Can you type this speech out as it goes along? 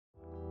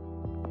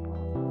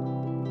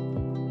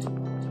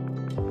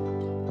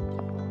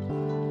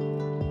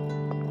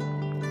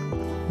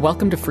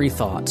Welcome to Free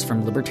Thoughts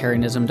from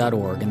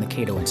Libertarianism.org and the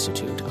Cato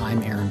Institute.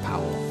 I'm Aaron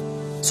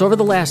Powell. So over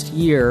the last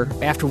year,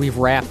 after we've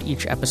wrapped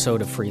each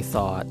episode of Free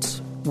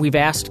Thoughts, we've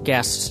asked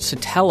guests to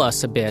tell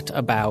us a bit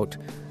about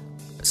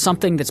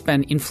something that's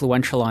been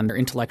influential on their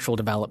intellectual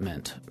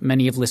development.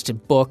 Many have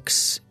listed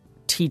books,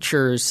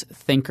 teachers,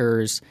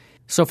 thinkers.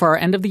 So for our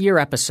end-of-the-year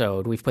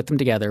episode, we've put them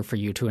together for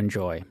you to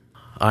enjoy.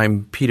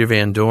 I'm Peter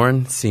Van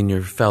Doren,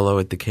 Senior Fellow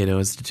at the Cato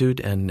Institute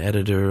and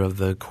editor of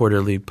the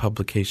quarterly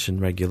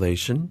publication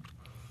Regulation.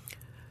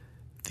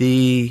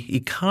 The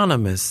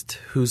economist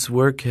whose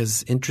work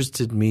has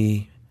interested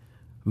me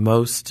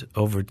most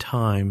over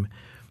time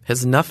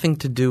has nothing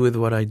to do with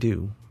what I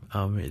do.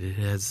 It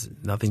has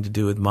nothing to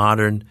do with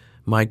modern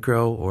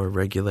micro or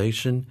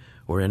regulation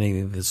or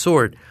anything of the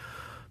sort.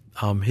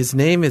 His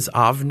name is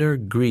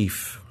Avner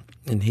Greif,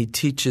 and he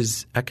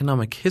teaches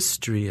economic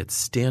history at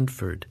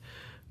Stanford,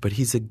 but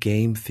he's a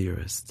game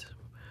theorist.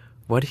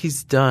 What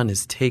he's done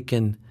is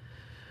taken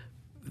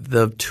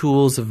the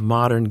tools of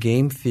modern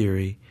game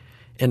theory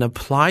and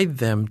applied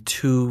them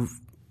to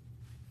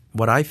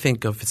what I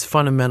think of as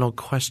fundamental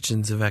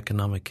questions of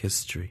economic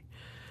history.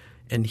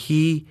 And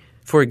he,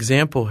 for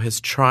example,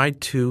 has tried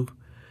to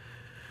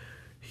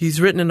 – he's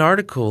written an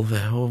article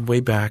way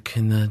back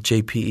in the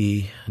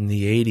JPE in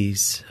the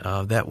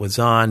 80s that was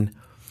on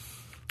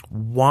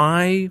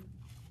why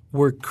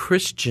were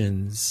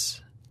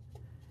Christians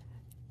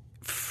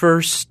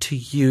first to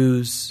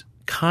use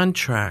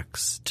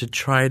contracts to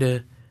try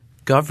to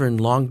govern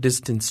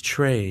long-distance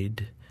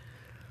trade,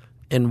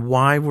 and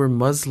why were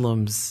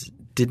Muslims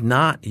did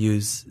not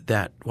use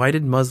that? Why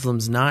did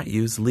Muslims not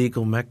use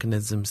legal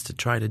mechanisms to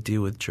try to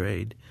deal with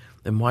trade?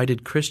 And why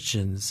did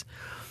Christians?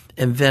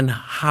 And then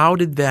how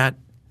did that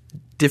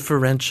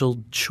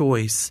differential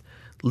choice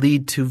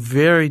lead to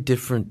very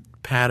different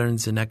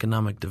patterns in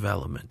economic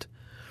development?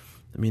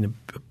 I mean,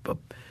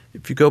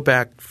 if you go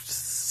back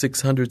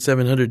 600,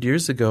 700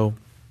 years ago,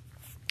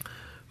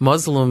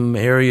 Muslim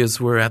areas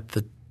were at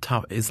the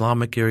top,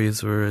 Islamic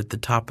areas were at the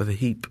top of the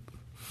heap,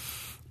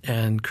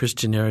 and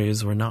Christian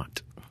areas were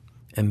not.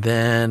 And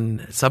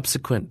then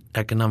subsequent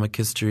economic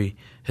history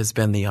has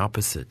been the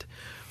opposite.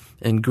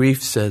 And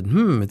Greif said,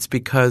 it's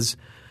because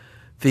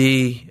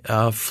the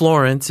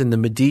Florence and the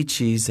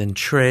Medicis and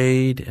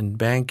trade and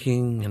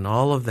banking and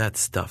all of that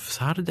stuff.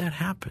 So how did that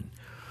happen?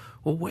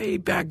 Well, way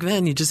back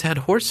then, you just had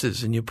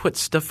horses, and you put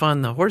stuff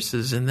on the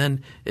horses, and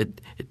then it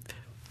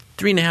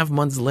 3.5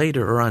 months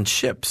later, or on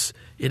ships,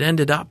 it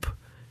ended up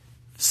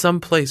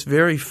someplace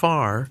very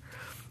far,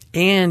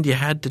 and you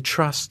had to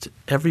trust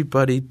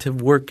everybody to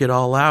work it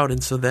all out,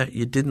 and so that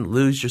you didn't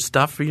lose your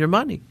stuff or your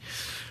money.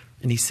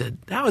 And he said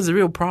that was a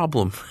real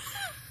problem.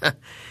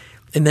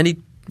 And then he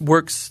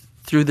works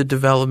through the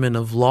development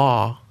of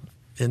law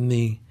in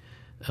the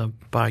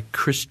by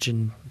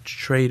Christian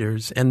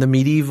traders and the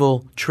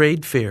medieval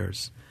trade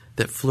fairs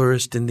that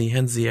flourished in the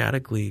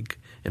Hanseatic League,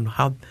 and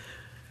how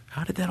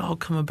did that all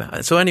come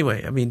about? So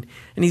anyway, I mean,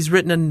 and he's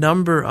written a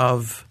number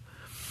of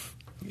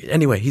 –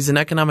 anyway, he's an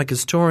economic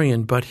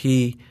historian, but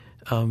he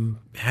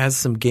has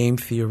some game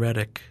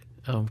theoretic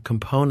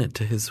component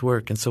to his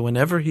work. And so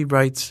whenever he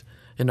writes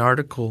an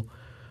article,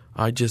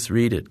 I just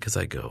read it because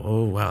I go,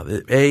 oh, wow.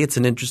 A, it's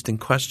an interesting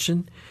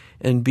question,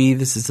 and B,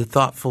 this is a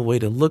thoughtful way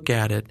to look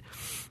at it.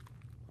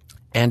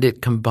 And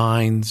it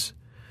combines,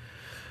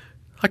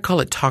 I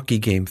call it talkie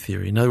game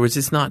theory. In other words,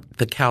 it's not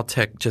the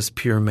Caltech just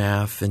pure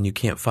math and you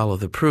can't follow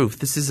the proof.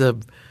 This is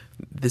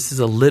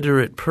a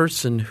literate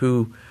person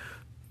who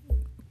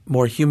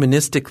more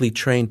humanistically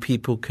trained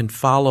people can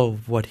follow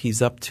what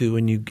he's up to,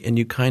 and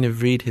you kind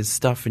of read his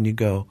stuff and you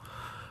go,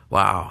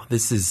 wow,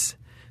 this is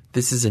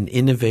an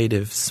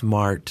innovative,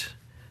 smart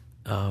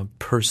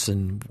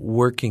person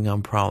working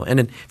on problems.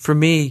 And for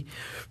me,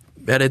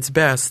 at its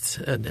best,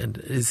 and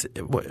is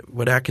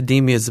what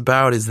academia is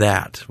about is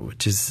that,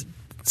 which is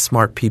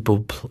smart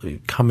people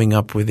coming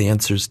up with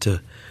answers to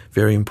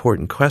very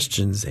important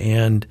questions.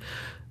 And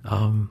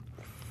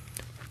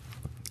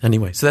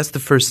anyway, so that's the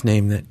first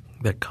name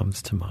that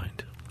comes to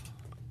mind.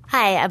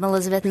 Hi, I'm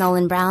Elizabeth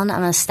Nolan Brown.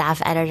 I'm a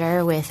staff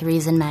editor with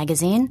Reason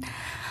Magazine.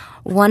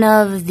 One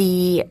of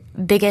the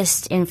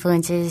biggest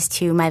influences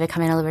to my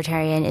becoming a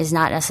libertarian is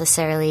not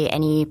necessarily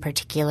any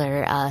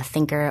particular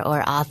thinker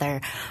or author,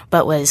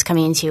 but was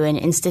coming to an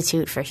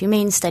Institute for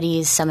Humane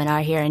Studies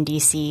seminar here in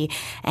D.C.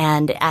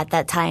 And at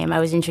that time, I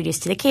was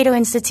introduced to the Cato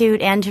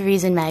Institute and to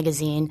Reason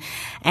Magazine.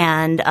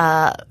 And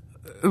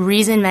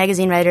Reason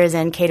Magazine writers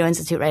and Cato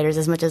Institute writers,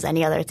 as much as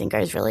any other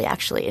thinkers, really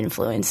actually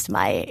influenced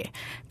my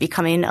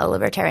becoming a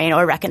libertarian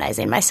or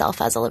recognizing myself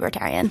as a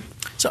libertarian.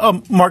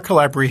 So Mark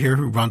Calabria here,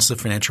 who runs the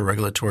financial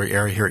regulatory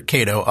area here at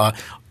Cato.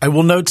 I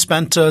will note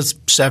spent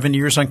 7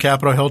 years on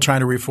Capitol Hill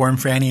trying to reform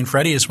Fannie and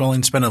Freddie, as well,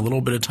 and spent a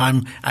little bit of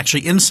time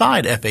actually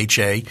inside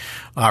FHA,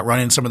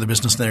 running some of the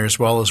business there, as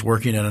well as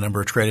working in a number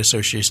of trade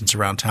associations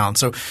around town.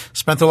 So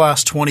spent the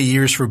last 20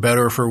 years, for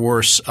better or for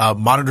worse,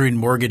 monitoring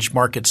mortgage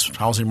markets,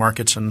 housing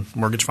markets, and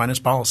mortgage finance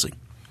policy.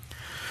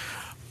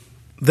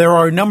 There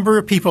are a number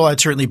of people I'd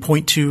certainly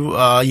point to.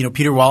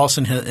 Peter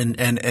Wallison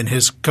and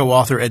his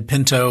co-author Ed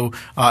Pinto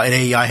at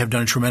AEI have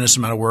done a tremendous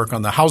amount of work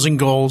on the housing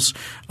goals.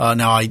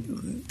 Now, I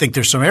think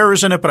there's some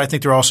errors in it, but I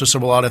think there are also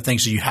a lot of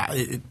things that you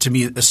have, to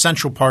me,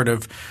 essential part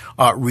of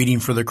reading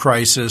for the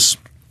crisis.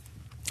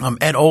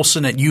 Ed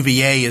Olson at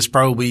UVA is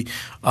probably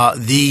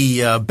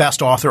the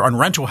best author on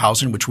rental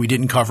housing, which we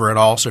didn't cover at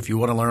all. So if you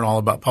want to learn all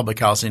about public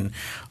housing,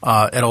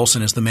 Ed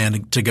Olson is the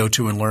man to go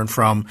to and learn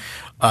from.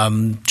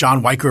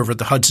 John Weicher over at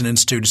the Hudson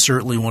Institute is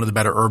certainly one of the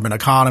better urban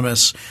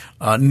economists.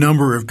 A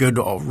number of good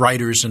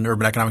writers in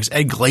urban economics.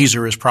 Ed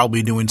Glaeser is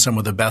probably doing some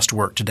of the best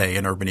work today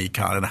in urban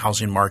econ and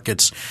housing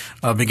markets.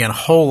 Began a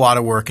whole lot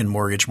of work in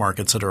mortgage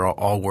markets that are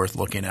all worth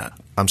looking at.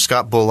 I'm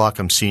Scott Bullock.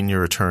 I'm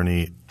senior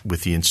attorney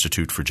with the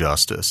Institute for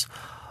Justice.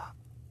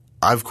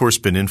 I've, of course,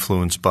 been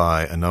influenced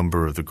by a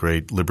number of the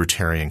great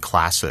libertarian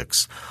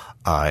classics,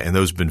 and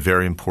those have been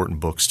very important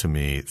books to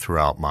me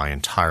throughout my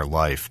entire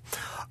life.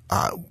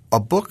 A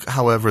book,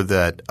 however,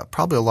 that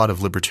probably a lot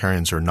of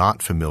libertarians are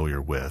not familiar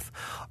with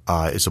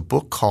is a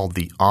book called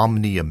The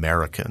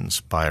Omni-Americans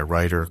by a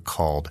writer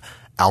called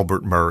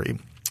Albert Murray,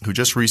 who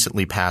just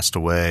recently passed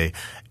away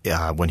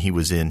when he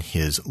was in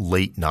his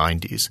late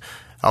 90s.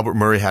 Albert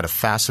Murray had a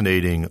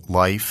fascinating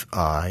life.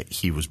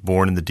 He was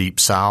born in the Deep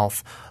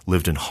South,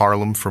 lived in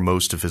Harlem for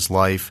most of his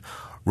life,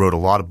 wrote a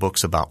lot of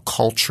books about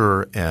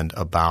culture and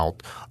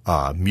about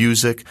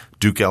music.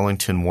 Duke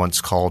Ellington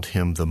once called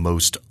him the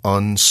most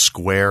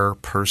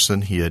unsquare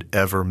person he had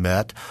ever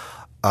met.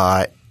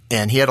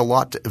 And he had a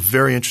lot of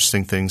very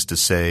interesting things to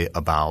say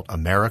about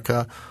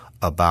America,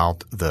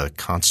 about the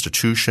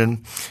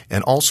Constitution,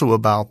 and also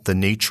about the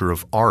nature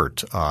of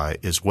art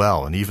as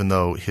well. And even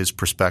though his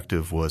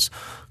perspective was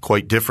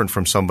quite different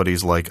from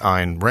somebody's like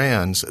Ayn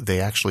Rand's, they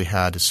actually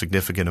had a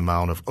significant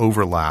amount of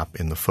overlap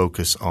in the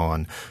focus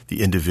on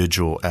the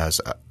individual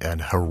as an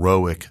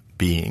heroic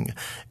being.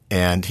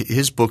 And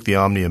his book, The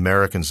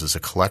Omni-Americans, is a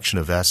collection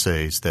of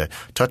essays that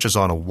touches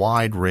on a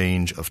wide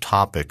range of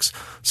topics,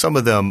 some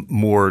of them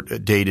more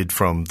dated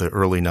from the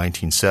early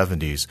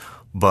 1970s,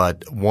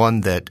 but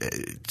one that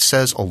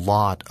says a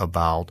lot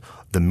about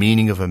the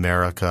meaning of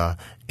America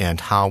and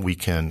how we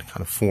can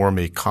kind of form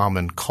a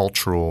common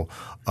cultural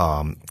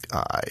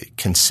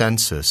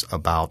consensus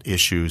about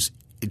issues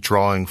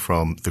drawing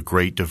from the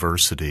great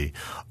diversity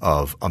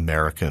of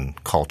American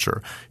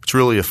culture. It's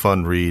really a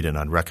fun read, and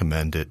I'd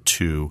recommend it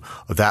to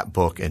that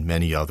book and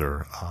many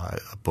other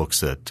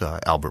books that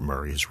Albert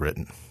Murray has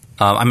written.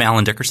 I'm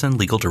Alan Dickerson,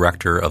 legal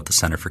director of the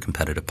Center for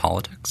Competitive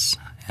Politics.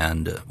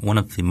 And one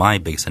of my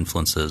biggest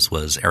influences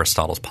was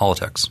Aristotle's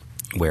Politics,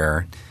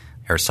 where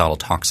Aristotle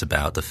talks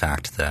about the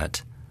fact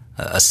that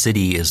a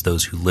city is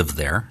those who live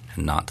there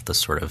and not the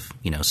sort of,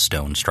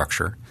 stone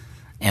structure,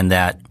 and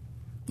that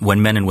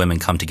when men and women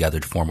come together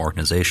to form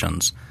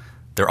organizations,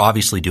 they're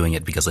obviously doing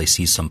it because they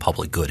see some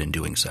public good in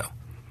doing so.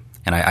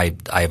 And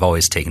I've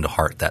always taken to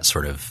heart that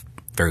sort of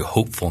very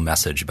hopeful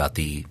message about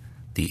the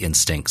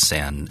instincts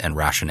and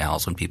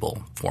rationales when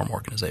people form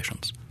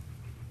organizations.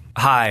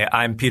 Hi,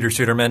 I'm Peter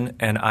Suderman,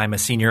 and I'm a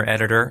senior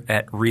editor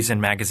at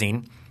Reason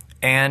magazine.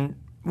 And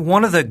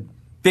one of the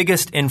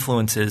biggest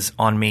influences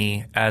on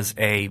me as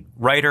a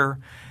writer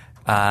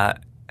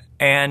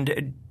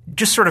and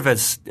just sort of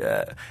as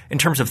in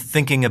terms of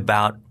thinking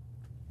about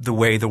the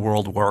way the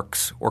world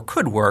works or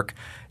could work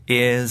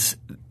is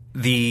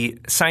the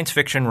science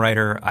fiction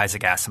writer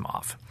Isaac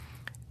Asimov.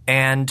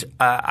 And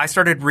I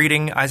started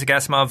reading Isaac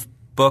Asimov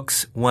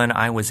books when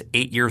I was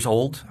 8 years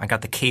old. I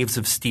got The Caves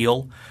of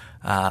Steel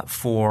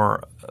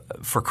for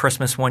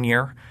Christmas one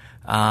year.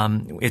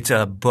 It's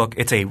a book.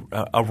 It's a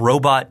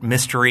robot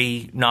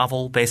mystery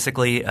novel,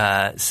 basically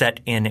set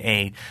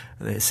in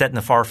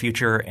the far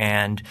future.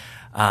 And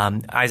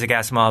Isaac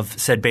Asimov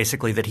said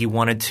basically that he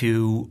wanted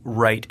to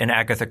write an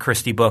Agatha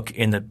Christie book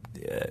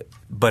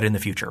but in the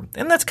future,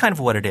 and that's kind of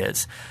what it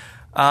is.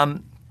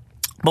 But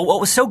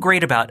what was so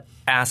great about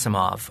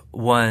Asimov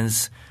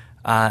was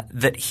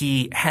that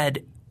he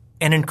had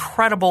an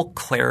incredible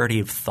clarity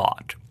of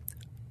thought.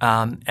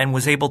 And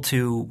was able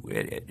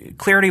to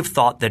clarity of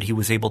thought that he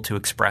was able to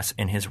express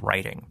in his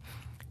writing.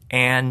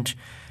 And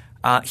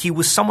he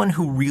was someone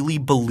who really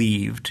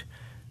believed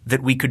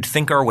that we could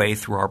think our way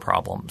through our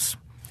problems,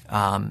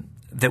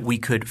 that we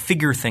could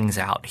figure things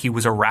out. He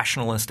was a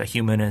rationalist, a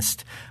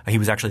humanist. He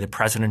was actually the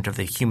president of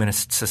the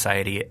Humanist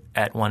Society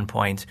at one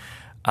point.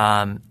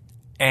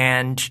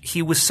 And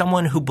he was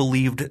someone who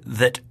believed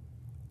that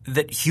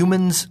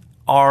humans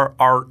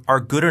are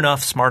good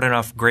enough, smart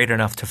enough, great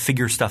enough to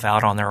figure stuff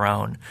out on their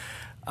own.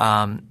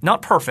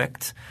 Not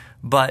perfect,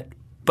 but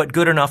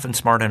good enough and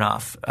smart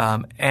enough.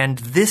 And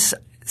this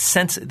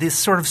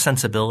sort of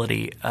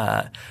sensibility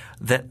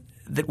that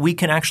we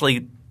can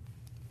actually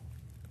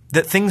 –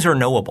 that things are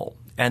knowable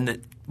and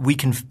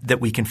that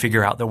we can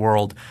figure out the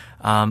world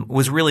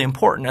was really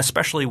important,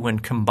 especially when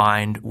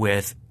combined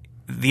with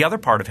the other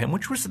part of him,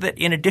 which was that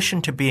in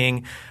addition to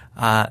being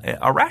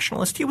a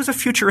rationalist, he was a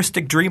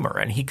futuristic dreamer,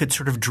 and he could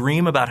sort of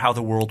dream about how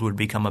the world would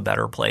become a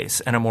better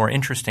place and a more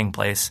interesting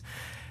place.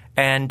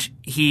 And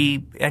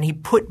he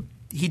put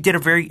did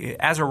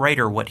as a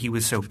writer, what he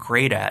was so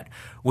great at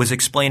was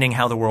explaining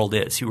how the world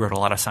is. He wrote a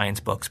lot of science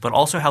books, but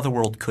also how the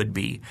world could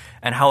be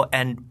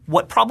and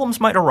what problems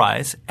might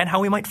arise and how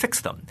we might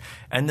fix them.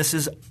 And this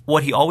is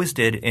what he always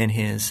did in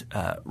his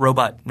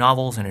robot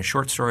novels and his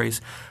short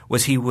stories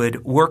was he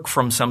would work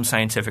from some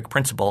scientific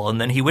principle, and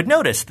then he would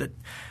notice that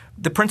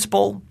the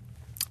principle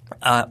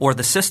or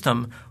the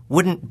system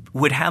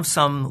would have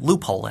some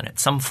loophole in it,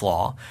 some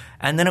flaw,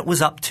 and then it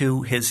was up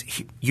to his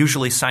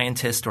usually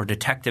scientist or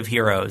detective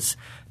heroes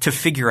to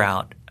figure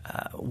out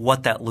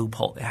what that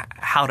loophole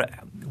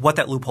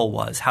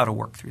was, how to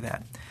work through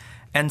that.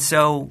 And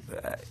so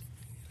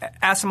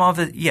Asimov,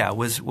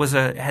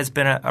 has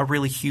been a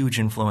really huge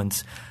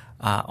influence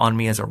on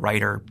me as a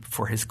writer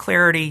for his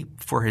clarity,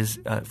 for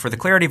the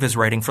clarity of his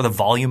writing, for the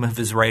volume of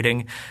his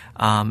writing.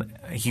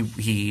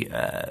 He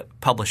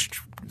published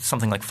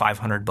something like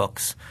 500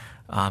 books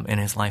in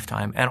his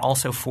lifetime, and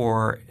also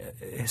for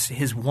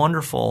his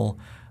wonderful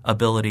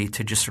ability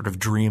to just sort of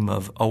dream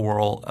of a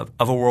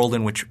world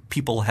in which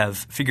people have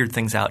figured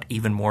things out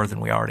even more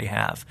than we already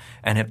have,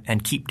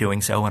 and keep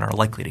doing so and are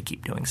likely to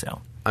keep doing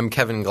so. I'm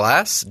Kevin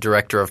Glass,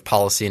 Director of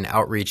Policy and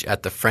Outreach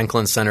at the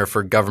Franklin Center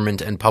for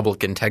Government and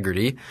Public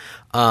Integrity.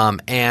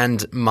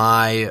 And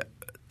my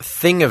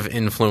thing of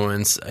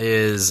influence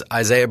is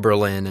Isaiah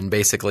Berlin and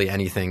basically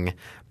anything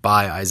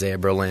by Isaiah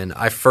Berlin.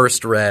 I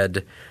first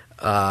read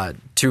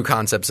Two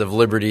Concepts of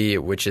Liberty,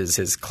 which is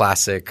his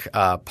classic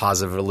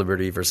positive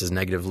liberty versus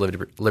negative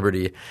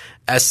liberty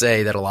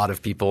essay that a lot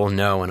of people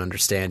know and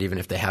understand even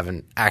if they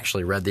haven't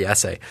actually read the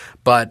essay.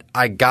 But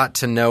I got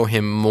to know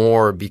him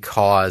more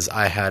because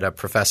I had a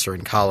professor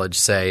in college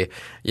say,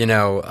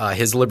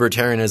 his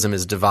libertarianism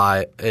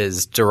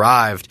is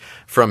derived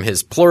from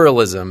his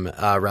pluralism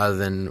rather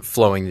than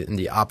flowing in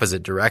the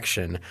opposite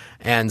direction.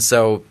 And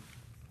so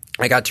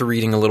I got to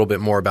reading a little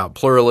bit more about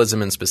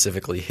pluralism and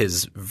specifically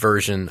his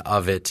version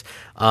of it,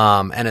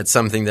 and it's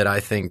something that I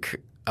think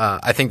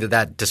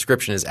that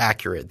description is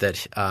accurate.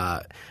 That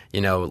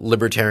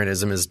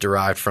libertarianism is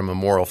derived from a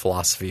moral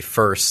philosophy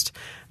first,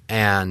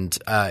 and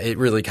it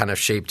really kind of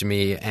shaped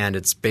me. And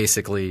it's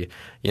basically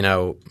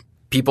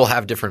people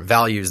have different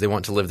values; they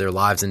want to live their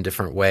lives in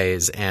different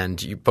ways,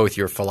 and both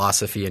your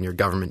philosophy and your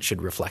government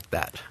should reflect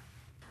that.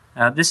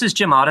 This is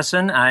Jim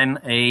Otteson. I'm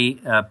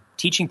a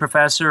teaching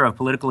professor of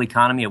political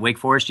economy at Wake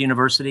Forest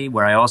University,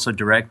 where I also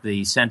direct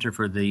the Center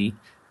for the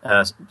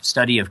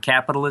Study of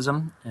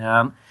Capitalism.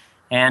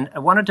 And I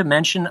wanted to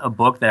mention a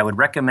book that I would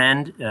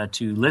recommend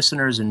to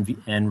listeners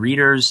and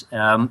readers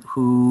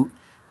who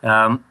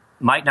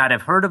might not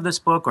have heard of this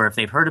book, or if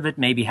they've heard of it,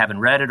 maybe haven't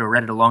read it or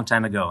read it a long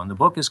time ago. And the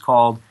book is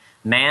called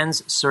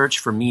Man's Search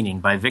for Meaning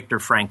by Viktor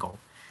Frankl.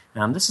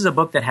 This is a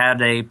book that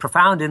had a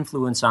profound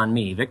influence on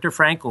me. Viktor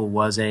Frankl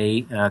was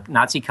a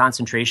Nazi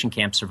concentration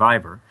camp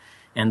survivor,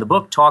 and the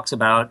book talks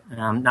about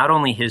not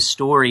only his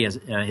story, as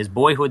his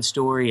boyhood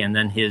story, and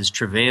then his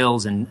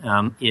travails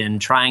in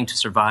trying to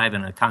survive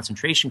in a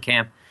concentration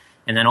camp,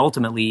 and then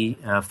ultimately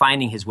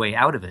finding his way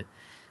out of it.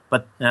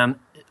 But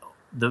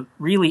the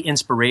really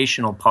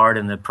inspirational part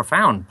and the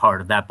profound part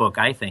of that book,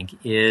 I think,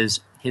 is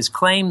his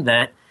claim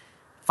that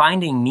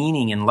finding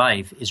meaning in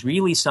life is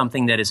really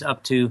something that is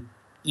up to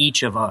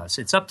each of us.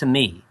 It's up to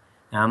me.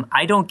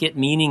 I don't get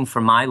meaning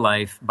from my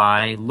life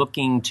by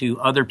looking to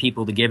other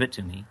people to give it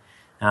to me.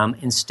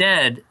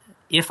 Instead,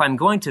 if I'm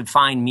going to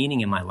find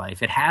meaning in my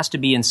life, it has to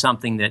be in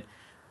something that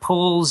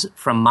pulls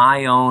from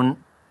my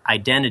own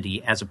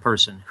identity as a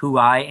person, who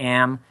I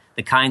am,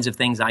 the kinds of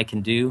things I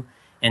can do,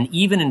 and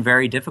even in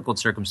very difficult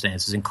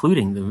circumstances,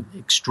 including the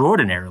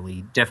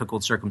extraordinarily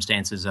difficult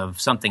circumstances of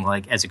something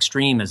like as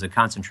extreme as a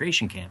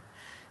concentration camp.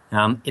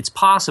 It's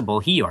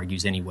possible, he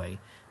argues anyway,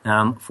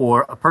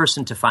 for a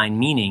person to find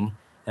meaning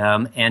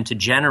and to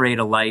generate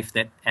a life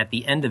that at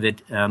the end of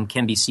it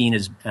can be seen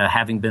as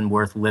having been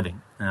worth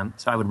living.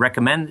 So I would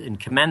recommend and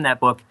commend that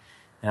book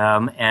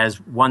as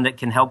one that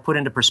can help put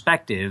into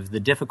perspective the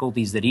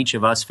difficulties that each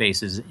of us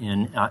faces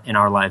in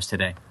our lives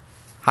today.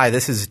 Hi,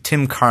 this is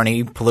Tim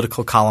Carney,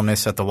 political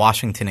columnist at the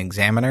Washington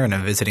Examiner and a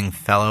visiting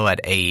fellow at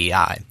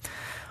AEI.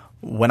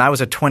 When I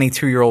was a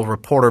 22-year-old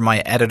reporter, my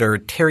editor,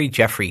 Terry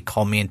Jeffrey,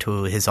 called me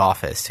into his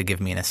office to give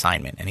me an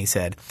assignment, and he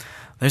said,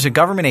 "There's a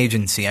government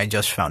agency I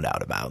just found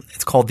out about.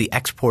 It's called the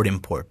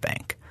Export-Import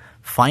Bank.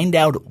 Find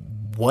out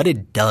what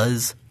it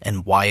does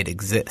and why it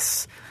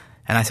exists."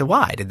 And I said,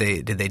 "Why? Did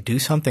they do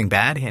something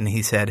bad?" And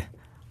he said,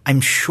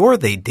 "I'm sure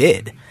they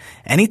did.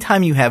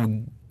 Anytime you have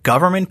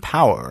government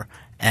power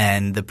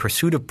and the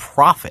pursuit of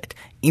profit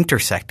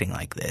intersecting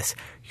like this,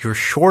 you're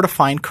sure to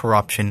find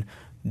corruption.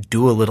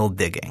 Do a little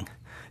digging."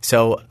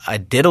 So I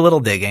did a little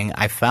digging.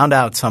 I found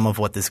out some of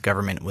what this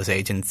government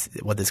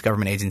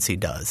agency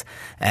does,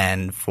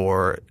 and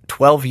for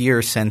 12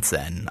 years since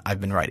then,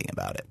 I've been writing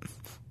about it.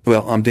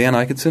 Well, I'm Dan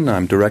Eiketson.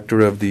 I'm director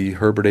of the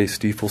Herbert A.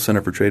 Stiefel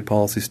Center for Trade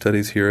Policy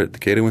Studies here at the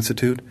Cato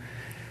Institute.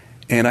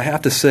 And I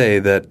have to say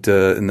that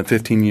in the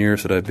 15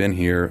 years that I've been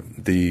here,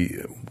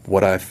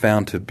 what I've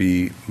found to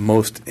be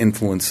most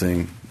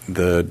influencing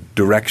the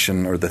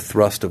direction or the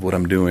thrust of what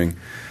I'm doing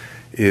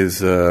is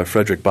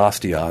Frederick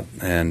Bastiat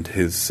and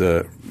his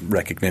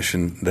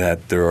recognition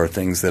that there are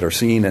things that are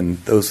seen and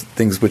those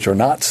things which are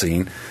not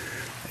seen.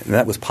 And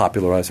that was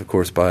popularized, of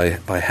course, by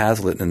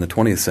Hazlitt in the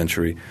 20th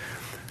century.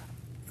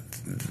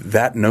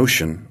 That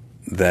notion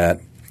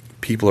that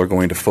people are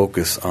going to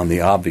focus on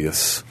the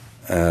obvious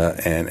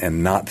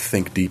and not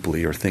think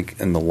deeply or think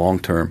in the long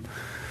term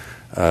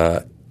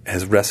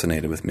has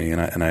resonated with me,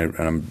 and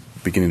I'm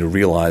beginning to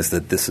realize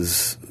that this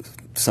is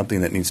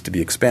something that needs to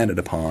be expanded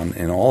upon.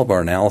 In all of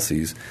our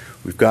analyses,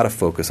 we've got to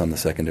focus on the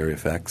secondary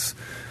effects.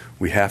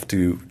 We have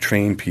to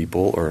train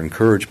people or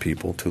encourage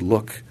people to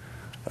look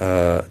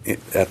at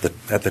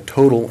the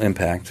total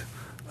impact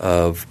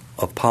of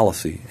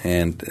policy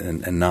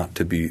and not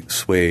to be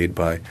swayed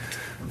by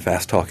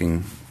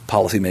fast-talking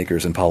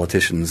policymakers and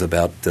politicians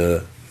about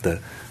the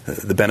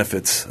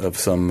benefits of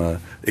some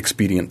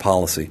expedient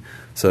policy.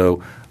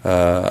 So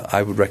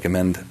I would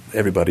recommend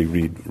everybody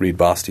read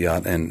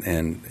Bastiat and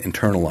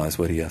internalize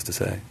what he has to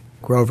say.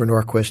 Grover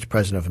Norquist,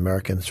 President of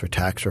Americans for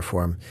Tax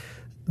Reform.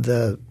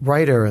 The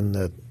writer in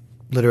the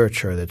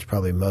literature that's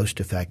probably most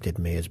affected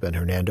me has been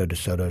Hernando de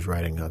Soto's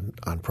writing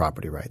on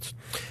property rights.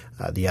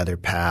 The Other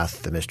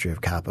Path, The Mystery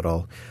of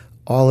Capital,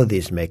 all of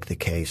these make the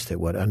case that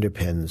what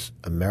underpins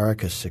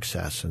America's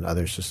success and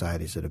other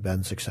societies that have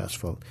been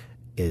successful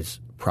is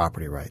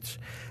property rights.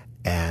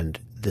 And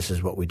this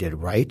is what we did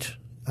right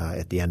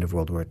at the end of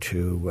World War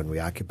II when we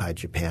occupied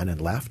Japan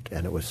and left,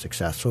 and it was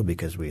successful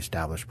because we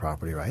established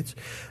property rights.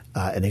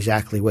 And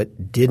exactly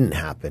what didn't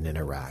happen in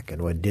Iraq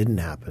and what didn't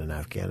happen in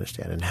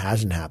Afghanistan and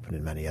hasn't happened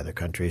in many other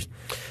countries,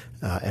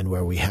 and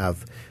where we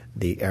have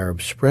the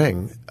Arab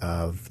Spring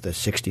of the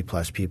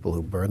 60-plus people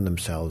who burned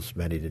themselves,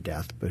 many to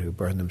death, but who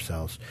burned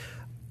themselves,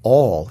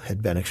 all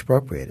had been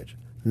expropriated.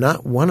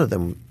 Not one of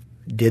them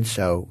did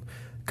so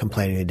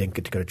complaining they didn't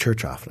get to go to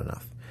church often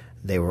enough.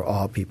 They were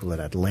all people that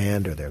had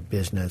land or their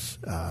business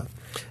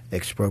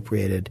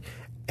expropriated,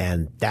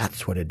 and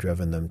that's what had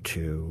driven them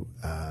to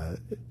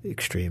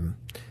extreme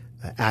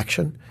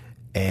action.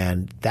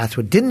 And that's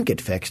what didn't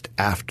get fixed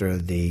after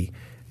the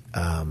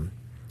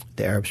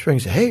Arab Spring.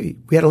 Said, hey,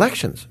 we had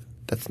elections.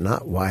 That's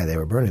not why they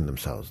were burning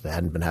themselves. They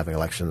hadn't been having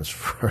elections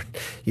for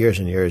years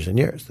and years and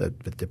years.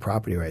 The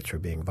property rights were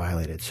being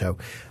violated. So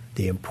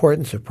the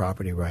importance of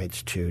property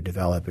rights to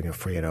developing a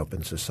free and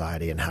open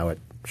society and how it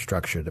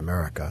structured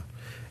America.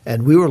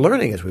 And we were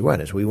learning as we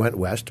went. As we went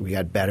west, we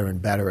got better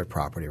and better at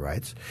property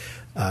rights.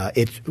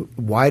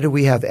 Why do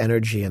we have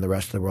energy and the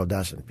rest of the world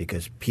doesn't?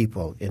 Because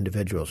people,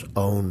 individuals,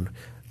 own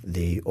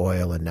the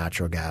oil and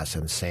natural gas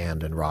and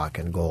sand and rock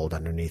and gold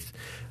underneath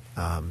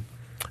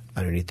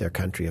their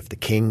country. If the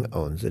king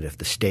owns it, if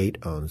the state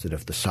owns it,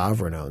 if the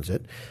sovereign owns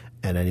it,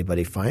 and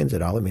anybody finds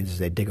it, all it means is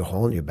they dig a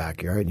hole in your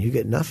backyard and you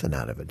get nothing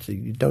out of it. So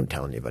you don't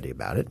tell anybody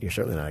about it. You're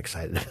certainly not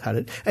excited about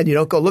it, and you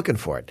don't go looking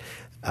for it.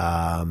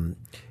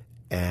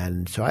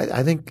 And so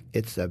I think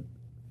it's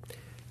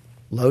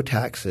low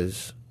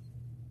taxes,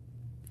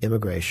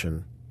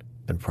 immigration,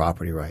 and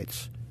property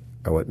rights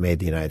are what made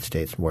the United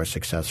States more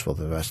successful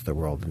than the rest of the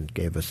world and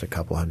gave us a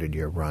couple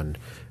 100-year run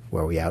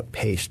where we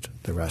outpaced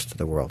the rest of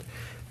the world.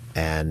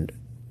 And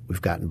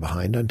we've gotten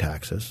behind on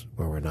taxes,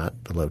 where we're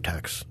not the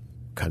low-tax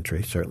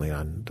country, certainly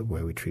on the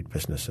way we treat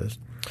businesses.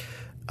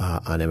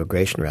 On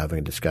immigration, we're having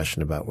a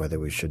discussion about whether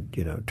we should,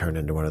 turn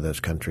into one of those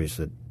countries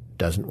that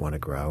doesn't want to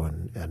grow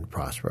and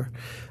prosper.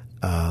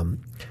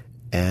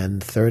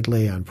 And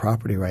thirdly, on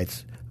property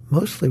rights,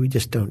 mostly we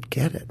just don't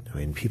get it. I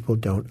mean, people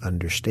don't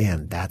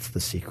understand that's the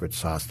secret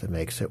sauce that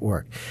makes it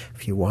work.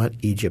 If you want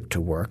Egypt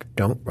to work,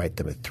 don't write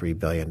them a $3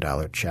 billion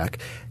check.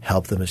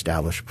 Help them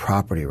establish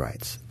property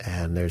rights.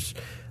 And I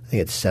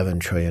think it's $7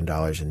 trillion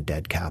in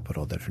dead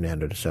capital that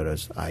Hernando de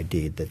Soto's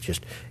ID'd that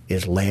just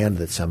is land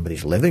that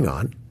somebody's living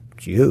on.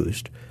 It's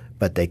used,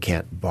 but they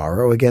can't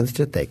borrow against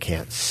it. They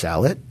can't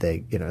sell it.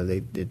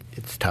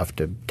 It's tough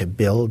to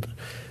build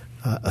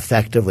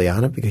effectively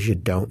on it because you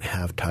don't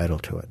have title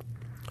to it,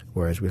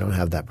 whereas we don't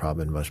have that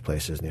problem in most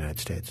places in the United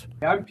States.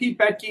 I'm Pete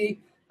Betke.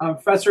 I'm a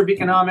professor of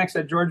economics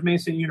at George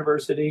Mason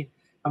University.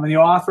 I'm the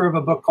author of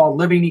a book called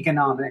Living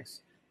Economics.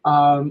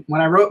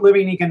 When I wrote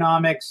Living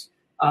Economics,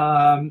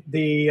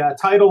 the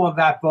title of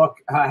that book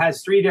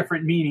has three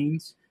different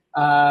meanings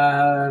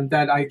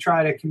that I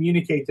try to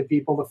communicate to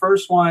people. The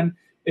first one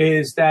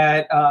is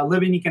that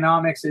living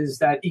economics is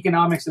that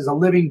economics is a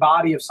living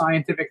body of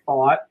scientific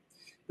thought.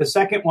 The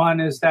second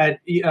one is that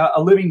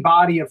a living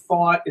body of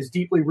thought is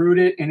deeply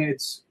rooted in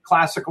its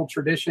classical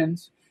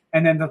traditions.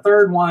 And then the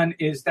third one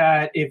is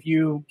that if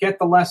you get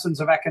the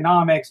lessons of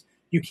economics,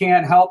 you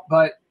can't help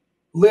but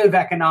live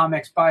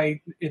economics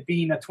by it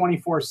being a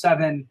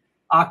 24/7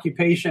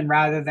 occupation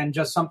rather than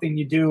just something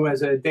you do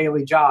as a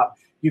daily job.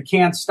 You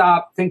can't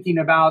stop thinking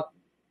about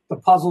the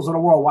puzzles of the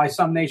world, why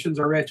some nations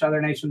are rich,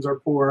 other nations are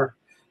poor,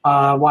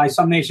 why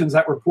some nations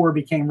that were poor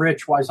became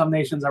rich, why some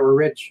nations that were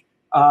rich,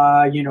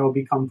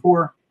 become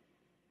poor.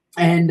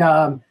 And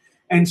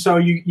so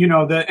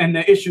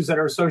the issues that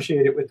are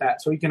associated with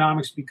that. So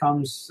economics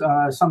becomes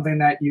something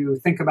that you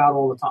think about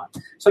all the time.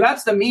 So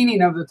that's the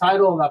meaning of the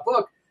title of that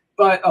book.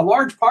 But a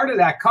large part of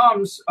that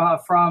comes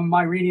from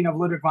my reading of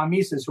Ludwig von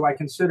Mises, who I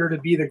consider to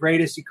be the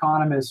greatest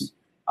economist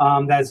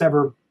that's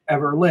ever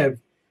lived.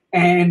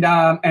 And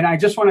I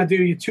just want to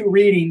do you two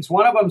readings.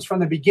 One of them is from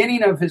the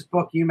beginning of his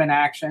book, Human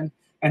Action,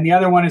 and the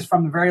other one is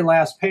from the very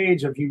last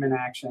page of Human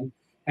Action.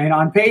 And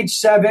on page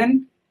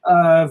 7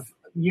 of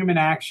Human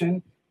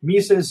Action,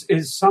 Mises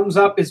sums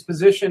up his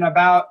position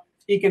about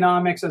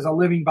economics as a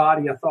living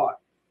body of thought.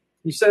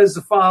 He says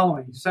the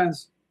following. He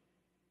says,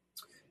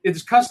 "It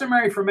is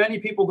customary for many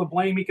people to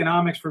blame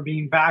economics for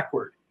being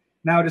backward.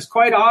 Now, it is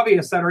quite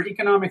obvious that our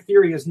economic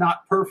theory is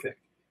not perfect.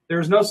 There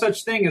is no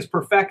such thing as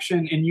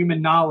perfection in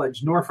human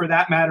knowledge, nor for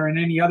that matter in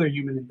any other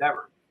human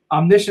endeavor.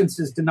 Omniscience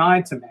is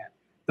denied to man.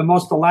 The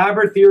most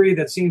elaborate theory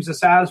that seems to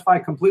satisfy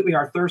completely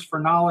our thirst for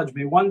knowledge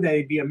may one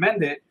day be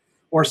amended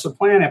or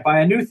supplanted by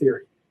a new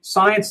theory.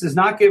 Science does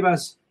not give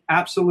us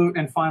absolute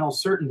and final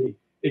certainty.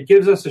 It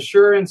gives us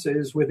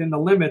assurances within the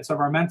limits of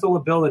our mental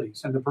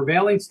abilities and the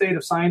prevailing state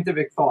of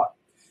scientific thought.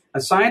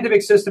 A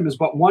scientific system is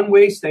but one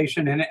way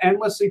station in an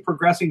endlessly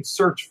progressing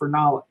search for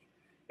knowledge.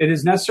 It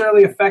is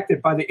necessarily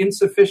affected by the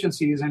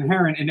insufficiencies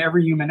inherent in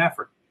every human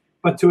effort.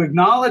 But to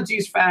acknowledge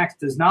these facts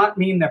does not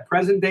mean that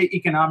present-day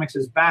economics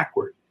is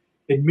backward.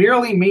 It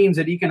merely means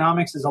that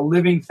economics is a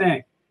living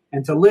thing,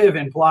 and to live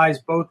implies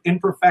both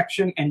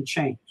imperfection and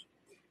change."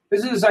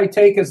 This is, I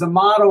take, as the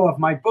motto of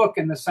my book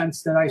in the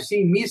sense that I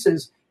see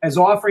Mises as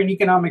offering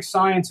economic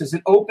science as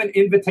an open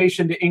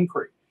invitation to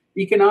inquiry.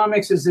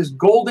 Economics is this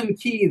golden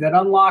key that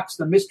unlocks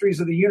the mysteries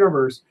of the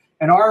universe,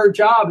 and our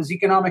job as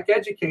economic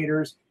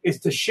educators is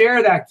to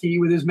share that key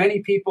with as many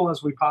people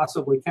as we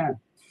possibly can.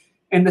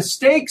 And the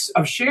stakes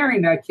of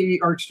sharing that key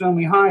are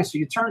extremely high. So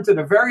you turn to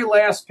the very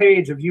last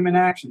page of Human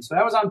Action. So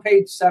that was on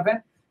page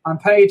 7. On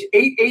page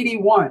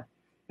 881,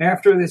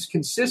 after this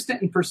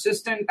consistent and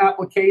persistent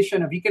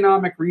application of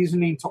economic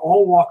reasoning to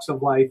all walks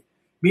of life,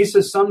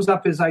 Mises sums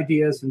up his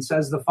ideas and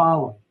says the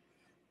following.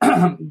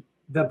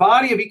 The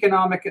body of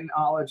economic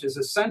knowledge is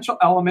an essential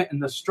element in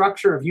the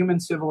structure of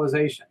human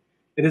civilization.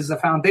 It is the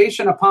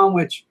foundation upon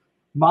which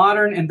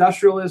modern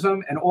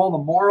industrialism and all the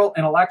moral,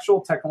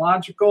 intellectual,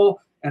 technological,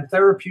 and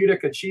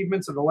therapeutic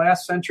achievements of the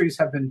last centuries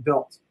have been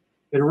built.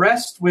 It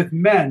rests with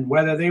men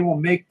whether they will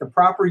make the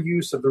proper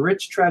use of the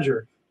rich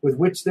treasure with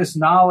which this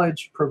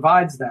knowledge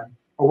provides them,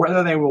 or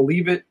whether they will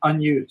leave it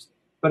unused.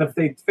 But if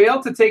they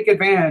fail to take if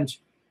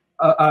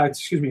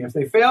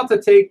they fail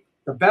to take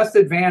the best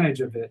advantage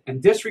of it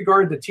and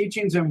disregard the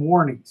teachings and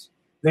warnings,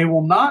 they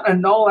will not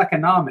annul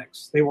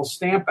economics. They will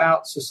stamp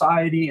out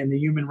society and the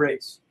human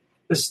race.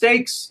 The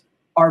stakes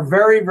are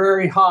very,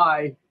 very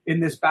high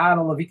in this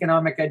battle of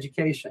economic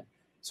education.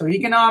 So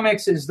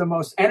economics is the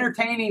most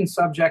entertaining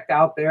subject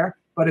out there,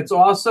 but it's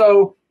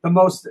also the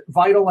most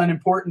vital and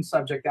important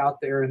subject out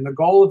there. And the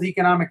goal of the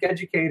economic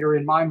educator,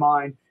 in my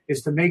mind,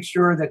 is to make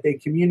sure that they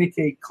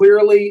communicate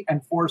clearly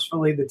and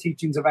forcefully the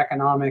teachings of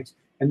economics.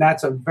 And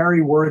that's a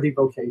very worthy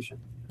vocation.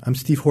 I'm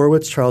Steve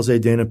Horwitz, Charles A.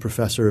 Dana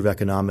Professor of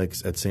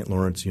Economics at St.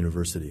 Lawrence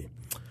University.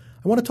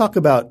 I want to talk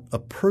about a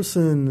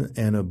person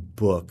and a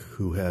book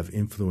who have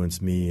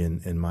influenced me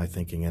in my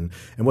thinking. And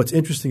what's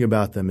interesting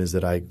about them is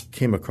that I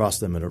came across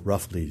them at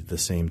roughly the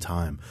same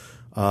time.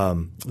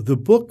 The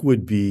book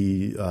would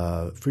be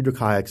Friedrich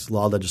Hayek's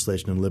Law,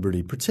 Legislation, and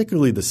Liberty,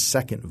 particularly the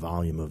second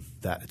volume of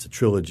that. It's a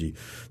trilogy.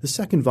 The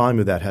second volume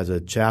of that has a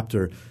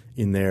chapter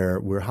in there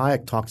where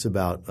Hayek talks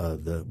about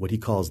what he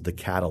calls the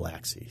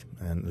catalaxy.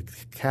 And the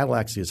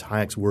catalaxy is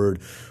Hayek's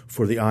word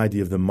for the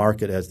idea of the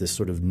market as this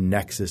sort of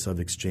nexus of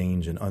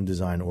exchange and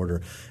undesigned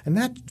order. And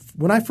that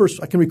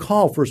I can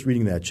recall first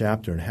reading that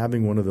chapter and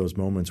having one of those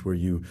moments where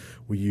you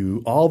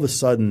all of a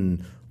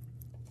sudden –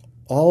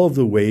 all of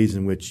the ways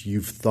in which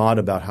you've thought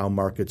about how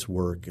markets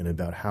work and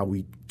about how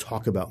we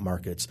talk about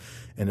markets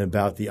and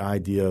about the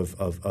idea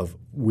of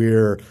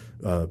where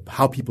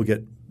how people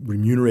get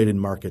remunerated in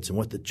markets and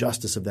what the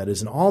justice of that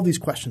is and all these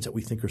questions that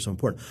we think are so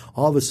important.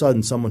 All of a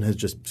sudden, someone has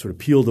just sort of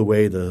peeled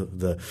away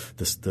the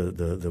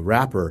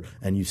wrapper,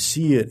 and you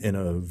see it in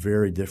a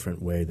very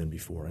different way than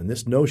before. And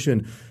this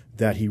notion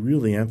that he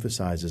really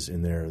emphasizes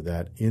in there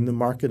that in the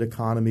market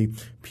economy,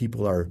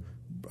 people are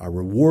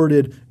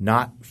rewarded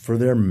not for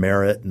their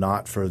merit,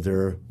 not for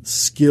their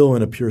skill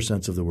in a pure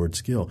sense of the word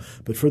skill,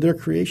 but for their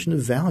creation of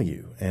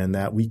value, and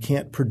that we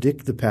can't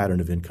predict the pattern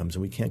of incomes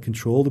and we can't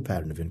control the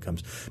pattern of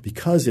incomes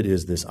because it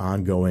is this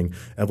ongoing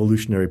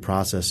evolutionary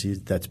process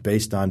that's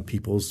based on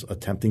people's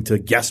attempting to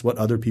guess what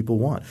other people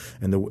want.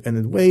 And the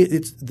way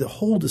it's the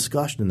whole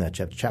discussion in that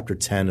chapter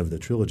 10 of the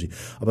trilogy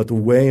about the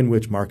way in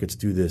which markets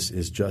do this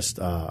is just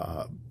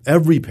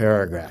every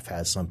paragraph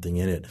has something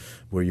in it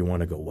where you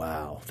want to go,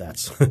 wow, that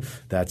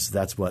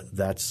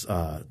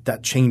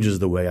changes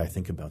the way I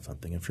think about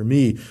something. And for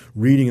me,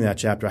 reading that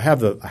chapter, I have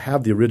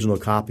the original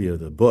copy of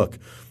the book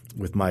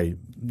with my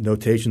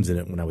notations in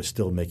it when I was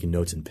still making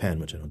notes in pen,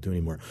 which I don't do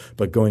anymore.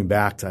 But going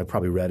back to, I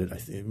probably read it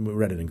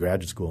in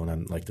graduate school, and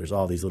I'm like, there's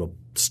all these little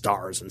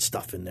stars and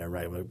stuff in there,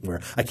 right,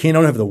 where I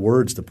don't have the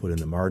words to put in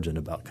the margin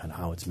about kind of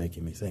how it's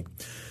making me think.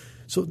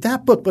 So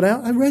that book, but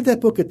I read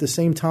that book at the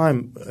same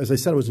time. As I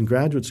said, I was in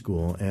graduate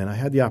school, and I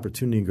had the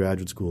opportunity in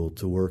graduate school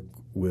to work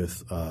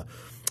with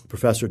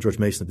professor at George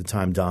Mason at the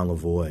time, Don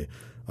Lavoie.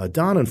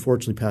 Don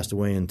unfortunately passed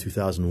away in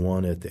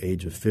 2001 at the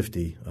age of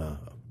 50,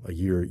 a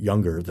year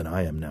younger than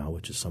I am now,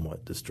 which is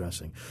somewhat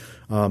distressing.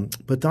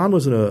 But Don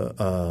was an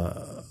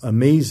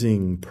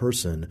amazing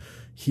person.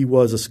 He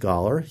was a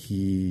scholar.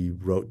 He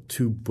wrote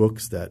 2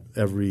 books that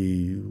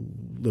every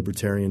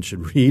libertarian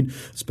should read,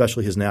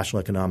 especially his National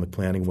Economic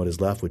Planning, What Is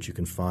Left, which you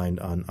can find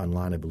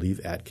online, I believe,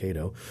 at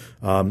Cato.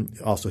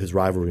 Also his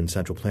Rivalry and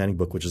Central Planning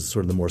book, which is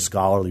sort of the more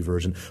scholarly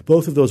version.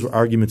 Both of those were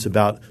arguments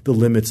about the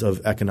limits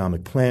of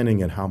economic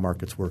planning and how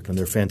markets work, and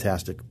they're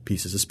fantastic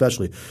pieces,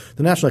 especially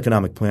the National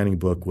Economic Planning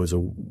book was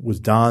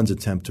Don's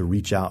attempt to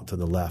reach out to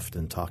the left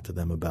and talk to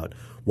them about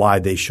why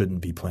they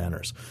shouldn't be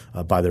planners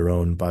by their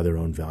own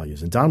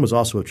values. And Don was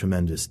also a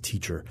tremendous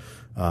teacher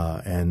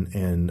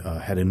and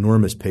had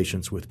enormous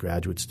patience with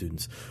graduate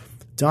students.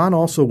 Don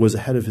also was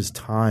ahead of his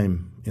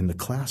time in the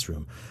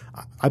classroom.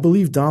 I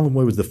believe Don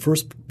Lavoie was the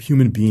first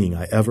human being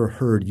I ever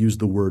heard use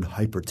the word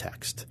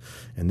hypertext,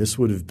 and this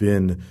would have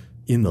been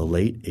in the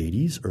late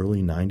 80s,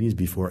 early 90s,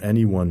 before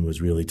anyone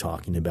was really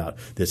talking about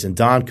this. And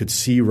Don could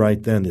see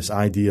right then this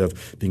idea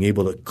of being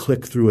able to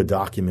click through a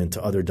document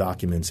to other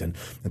documents and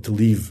to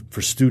leave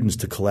for students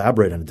to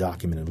collaborate on a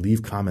document and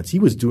leave comments. He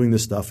was doing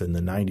this stuff in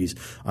the 90s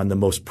on the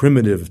most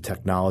primitive of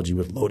technology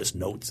with Lotus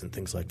Notes and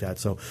things like that.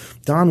 So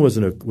Don was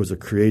a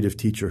creative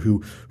teacher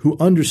who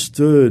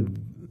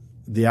understood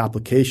the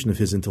application of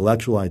his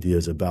intellectual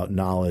ideas about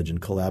knowledge and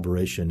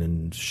collaboration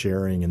and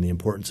sharing and the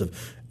importance of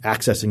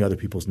accessing other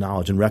people's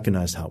knowledge, and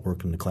recognized how it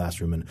worked in the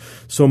classroom. And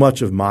so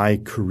much of my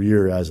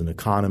career as an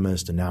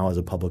economist and now as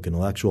a public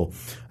intellectual,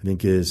 I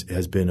think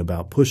has been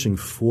about pushing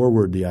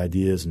forward the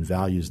ideas and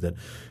values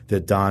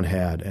that Don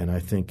had. And I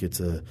think it's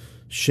a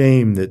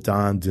shame that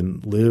Don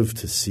didn't live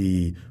to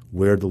see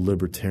where the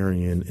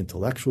libertarian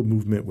intellectual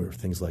movement, where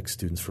things like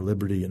Students for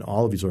Liberty and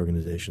all of these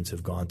organizations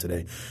have gone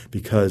today,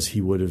 because he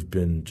would have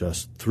been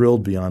just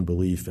thrilled beyond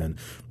belief, and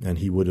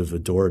he would have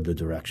adored the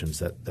directions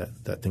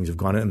that things have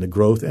gone in, and the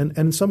growth and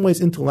in some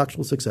ways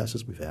intellectual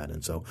successes we've had.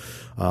 And so,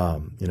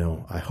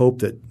 I hope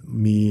that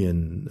me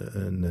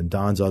and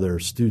Don's other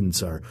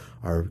students are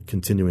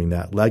continuing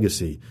that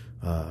legacy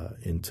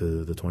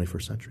into the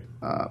 21st century.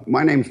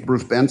 My name's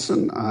Bruce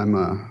Benson.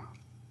 I'm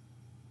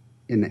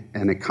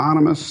an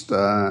economist,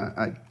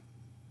 a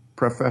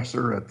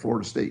professor at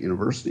Florida State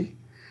University.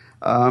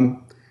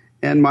 And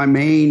my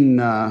main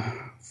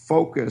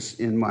focus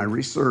in my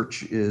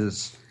research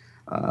is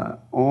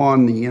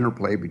on the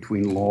interplay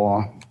between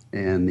law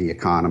and the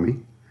economy.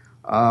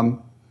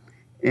 And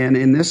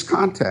in this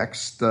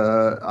context,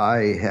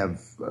 I have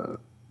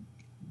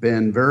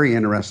been very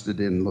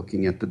interested in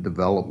looking at the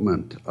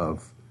development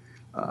of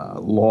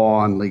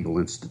law and legal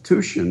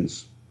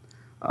institutions.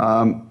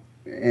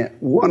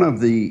 One of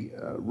the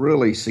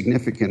really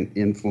significant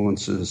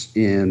influences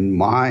in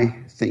my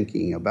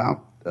thinking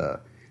about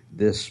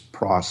this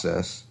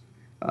process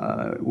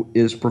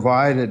is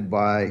provided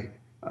by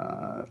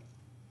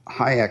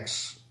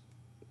Hayek's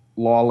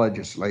law,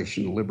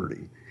 legislation,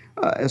 liberty.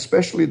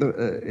 Especially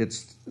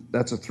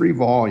that's a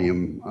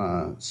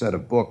 3-volume set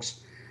of books,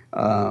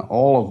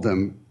 all of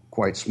them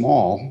quite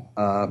small.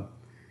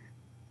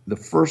 The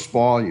first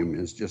volume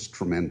is just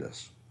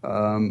tremendous.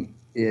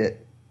 It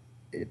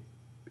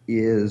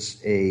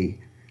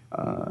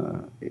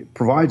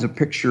provides a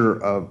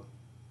picture of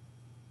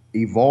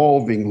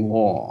evolving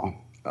law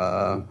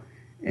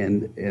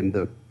and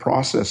the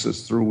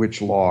processes through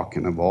which law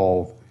can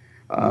evolve,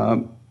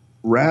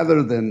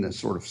 rather than the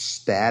sort of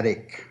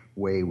static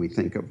way we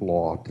think of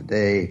law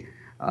today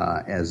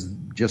as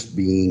just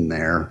being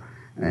there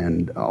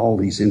and all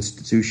these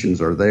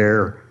institutions are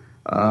there.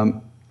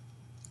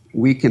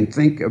 We can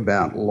think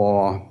about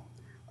law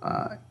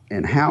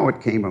and how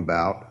it came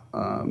about,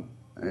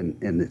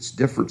 and its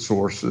different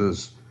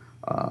sources,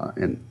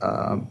 and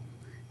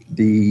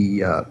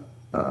the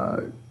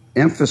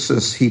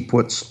emphasis he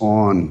puts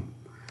on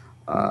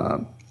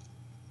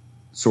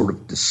sort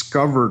of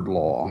discovered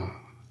law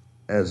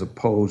as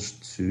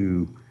opposed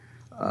to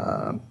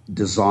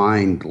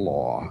designed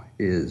law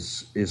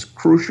is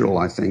crucial,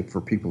 I think, for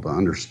people to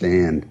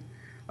understand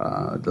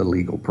the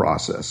legal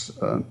process.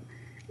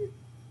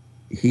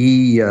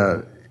 He,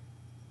 of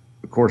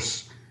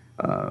course,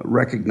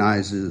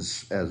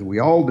 recognizes, as we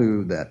all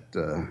do, that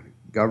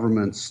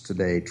governments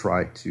today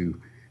try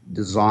to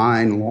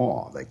design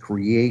law. They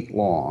create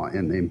law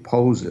and they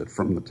impose it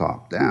from the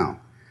top down.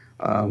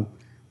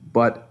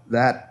 But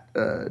that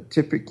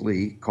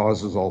typically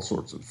causes all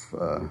sorts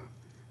of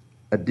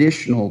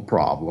additional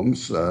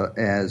problems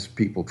as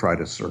people try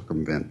to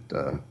circumvent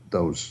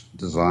those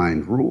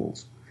designed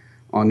rules.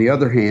 On the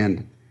other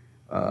hand,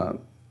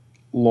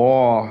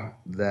 law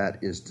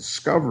that is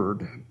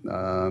discovered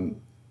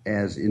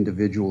as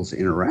individuals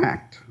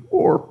interact,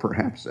 or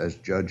perhaps as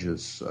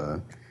judges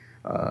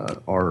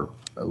are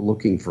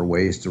looking for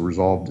ways to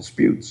resolve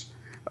disputes,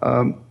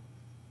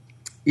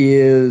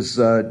 is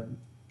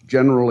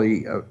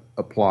generally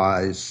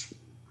applies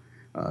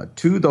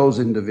to those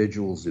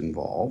individuals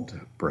involved,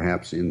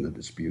 perhaps in the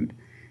dispute,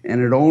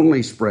 and it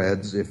only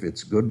spreads if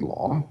it's good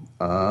law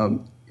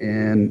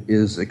and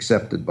is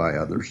accepted by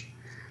others.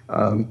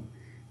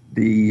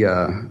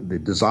 The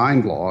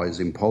design law is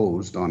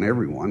imposed on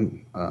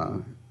everyone,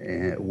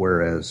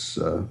 whereas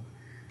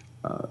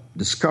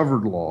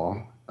discovered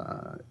law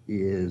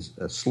is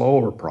a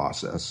slower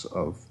process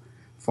of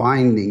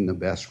finding the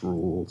best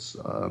rules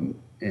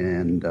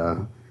and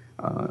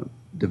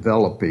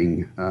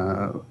developing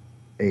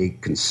a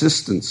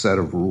consistent set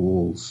of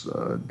rules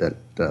that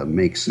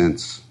make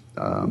sense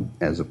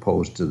as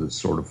opposed to the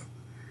sort of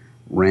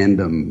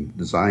random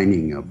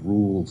designing of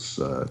rules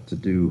to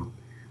do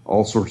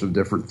all sorts of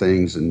different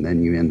things, and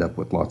then you end up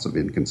with lots of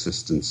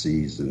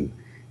inconsistencies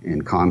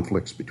and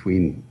conflicts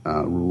between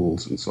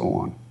rules and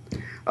so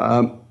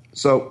on.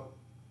 So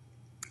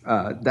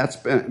that's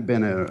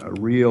been a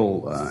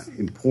real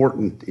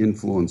important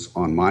influence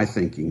on my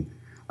thinking.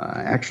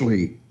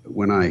 Actually,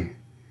 when I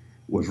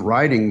was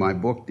writing my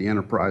book, The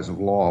Enterprise of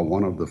Law,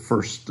 one of the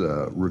first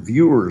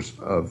reviewers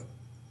of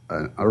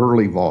an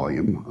early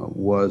volume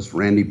was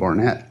Randy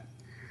Barnett.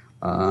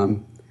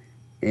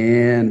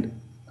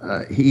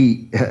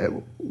 He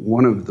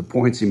one of the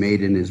points he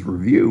made in his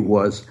review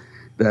was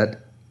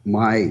that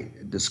my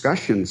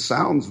discussion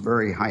sounds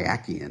very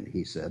Hayekian,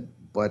 he said,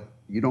 but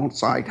you don't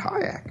cite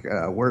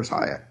Hayek. Where's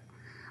Hayek?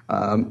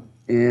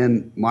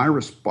 And my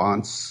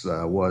response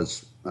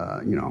was,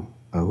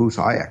 who's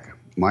Hayek?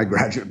 My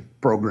graduate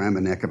program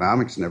in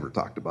economics never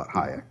talked about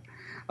Hayek.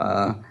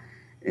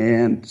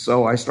 And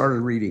so I started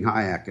reading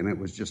Hayek, and it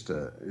was just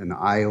an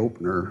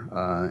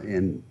eye-opener,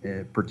 in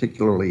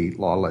particularly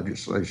Law,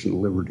 Legislation,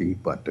 and Liberty,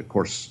 but of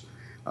course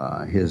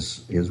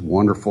his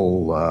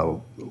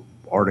wonderful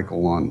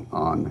article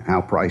on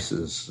how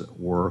prices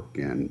work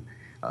and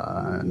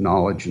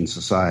knowledge in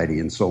society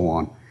and so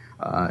on.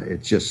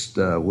 It just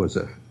was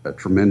a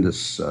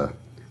tremendous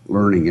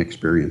learning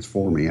experience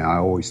for me. I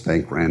always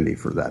thank Randy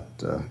for that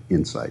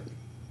insight.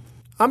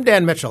 I'm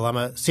Dan Mitchell. I'm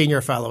a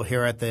senior fellow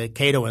here at the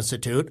Cato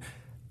Institute.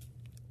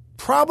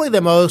 Probably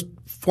the most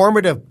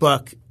formative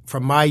book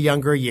from my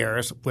younger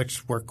years,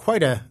 which were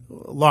quite a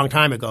long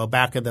time ago,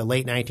 back in the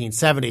late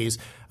 1970s,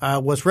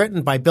 was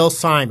written by Bill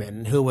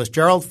Simon, who was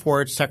Gerald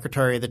Ford's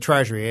Secretary of the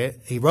Treasury.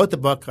 He wrote the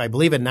book, I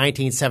believe, in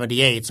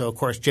 1978. So, of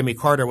course, Jimmy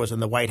Carter was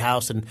in the White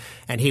House, and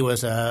he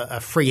was a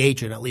free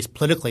agent, at least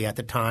politically at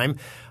the time.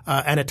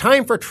 And A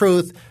Time for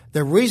Truth,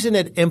 the reason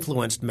it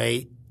influenced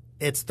me,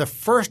 it's the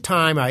first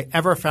time I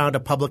ever found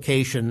a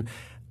publication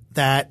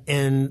that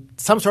in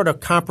some sort of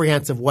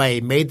comprehensive way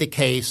made the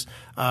case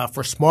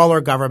for smaller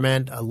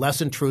government, a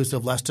less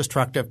intrusive, less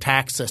destructive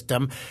tax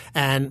system,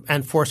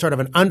 and for sort of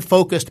an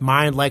unfocused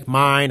mind like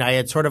mine. I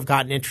had sort of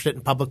gotten interested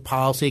in public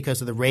policy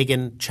because of the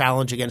Reagan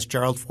challenge against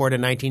Gerald Ford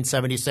in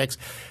 1976.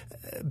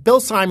 Bill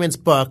Simon's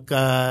book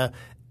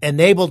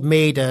enabled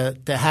me to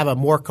have a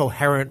more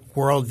coherent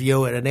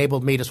worldview. It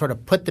enabled me to sort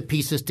of put the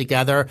pieces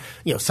together,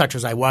 such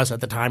as I was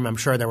at the time. I'm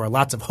sure there were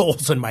lots of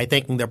holes in my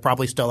thinking. There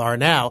probably still are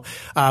now.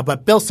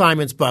 But Bill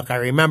Simon's book, I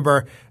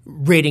remember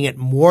reading it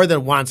more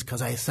than once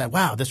because I said,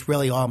 wow, this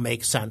really all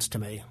makes sense to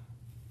me.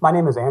 My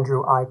name is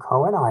Andrew I.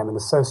 Cohen. I'm an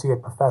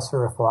associate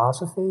professor of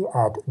philosophy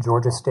at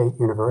Georgia State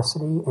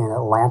University in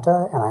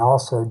Atlanta, and I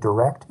also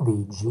direct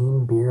the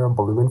Jean Beer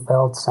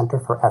Blumenfeld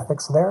Center for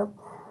Ethics there.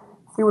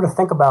 If we were to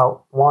think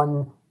about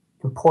one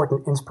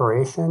important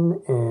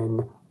inspiration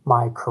in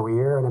my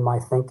career and in my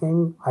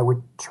thinking, I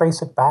would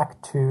trace it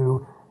back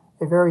to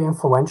a very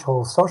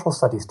influential social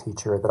studies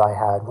teacher that I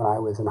had when I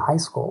was in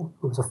high school.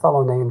 It was a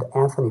fellow named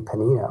Anthony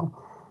Panino,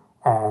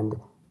 and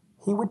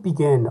he would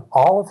begin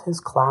all of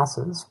his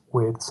classes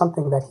with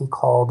something that he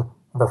called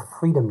the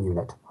Freedom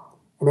Unit.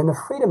 And in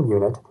the Freedom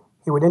Unit,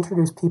 he would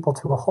introduce people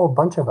to a whole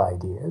bunch of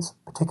ideas,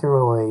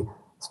 particularly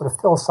sort of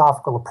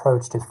philosophical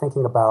approach to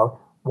thinking about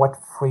what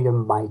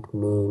freedom might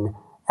mean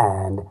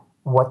and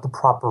what the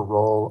proper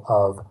role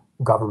of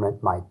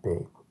government might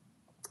be.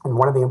 And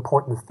one of the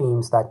important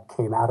themes that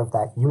came out of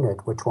that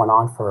unit, which went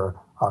on for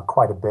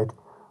quite a bit,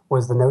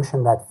 was the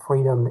notion that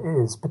freedom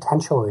is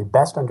potentially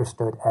best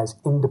understood as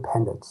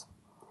independence.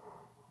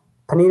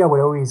 Panino would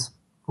always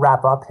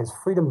wrap up his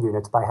freedom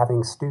units by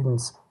having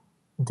students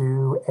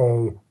do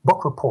a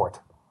book report.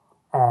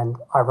 And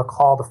I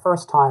recall the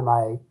first time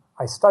I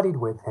studied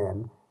with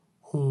him,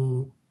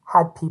 he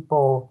had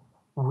people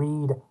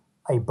read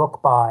a book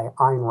by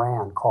Ayn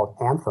Rand called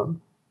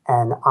Anthem,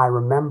 and I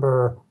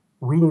remember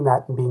reading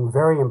that and being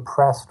very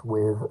impressed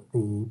with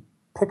the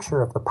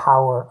picture of the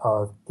power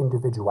of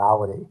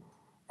individuality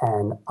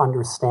and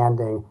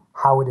understanding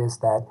how it is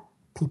that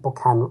people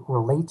can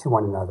relate to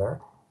one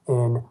another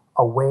in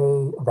a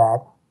way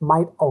that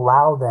might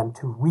allow them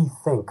to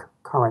rethink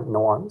current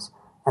norms.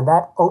 And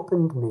that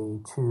opened me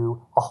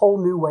to a whole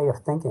new way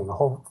of thinking, a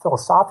whole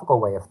philosophical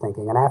way of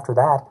thinking. And after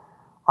that,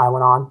 I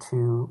went on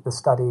to the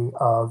study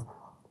of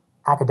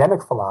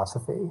academic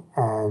philosophy,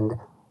 and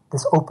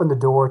this opened the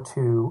door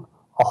to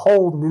a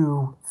whole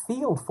new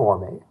field for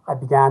me. I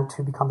began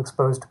to become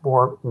exposed to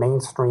more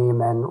mainstream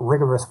and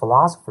rigorous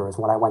philosophers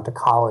when I went to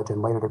college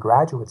and later to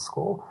graduate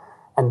school.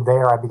 And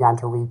there I began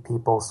to read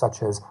people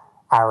such as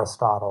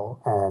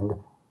Aristotle and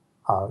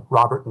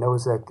Robert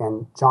Nozick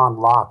and John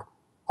Locke.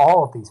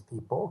 All of these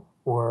people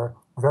were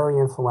very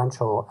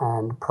influential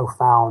and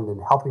profound in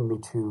helping me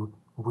to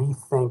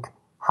rethink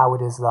how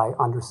it is that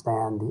I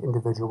understand the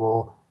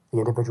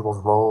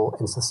individual's role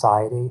in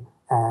society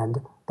and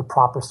the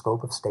proper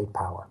scope of state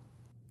power.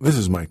 This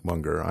is Mike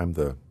Munger. I'm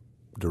the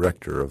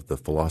director of the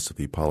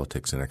Philosophy,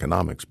 Politics, and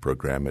Economics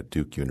program at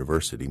Duke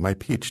University. My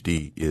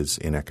PhD is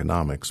in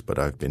economics, but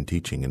I've been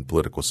teaching in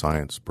political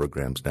science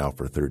programs now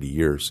for 30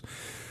 years.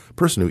 The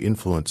person who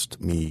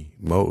influenced me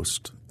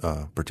most,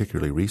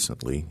 particularly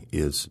recently,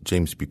 is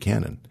James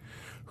Buchanan,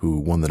 who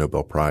won the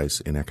Nobel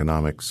Prize in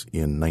economics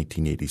in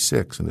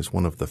 1986 and is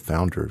one of the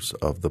founders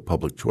of the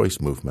public choice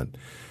movement.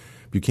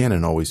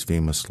 Buchanan always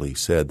famously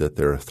said that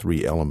there are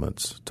three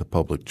elements to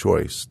public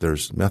choice.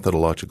 There's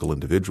methodological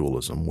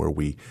individualism, where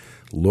we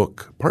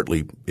look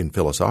partly in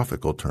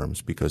philosophical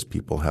terms because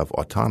people have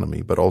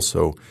autonomy, but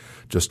also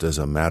just as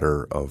a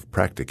matter of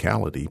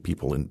practicality.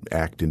 People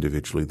act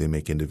individually. They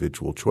make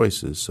individual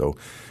choices. So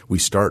we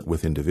start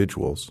with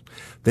individuals.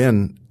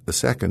 Then the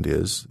second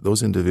is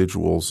those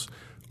individuals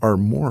are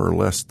more or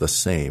less the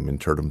same in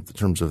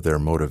terms of their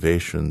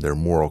motivation, their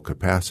moral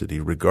capacity,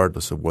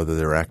 regardless of whether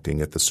they're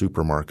acting at the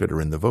supermarket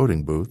or in the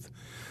voting booth.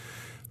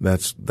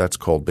 That's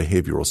called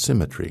behavioral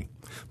symmetry.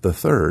 The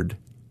third,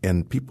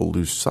 and people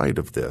lose sight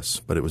of this,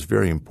 but it was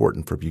very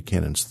important for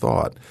Buchanan's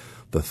thought,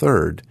 the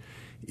third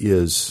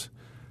is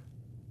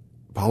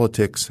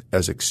politics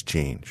as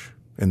exchange,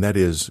 and that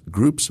is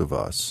groups of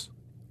us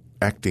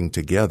acting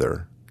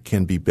together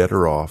can be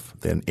better off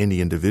than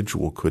any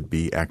individual could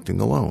be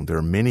acting alone. There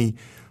are many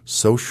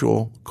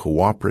social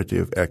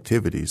cooperative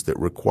activities that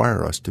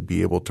require us to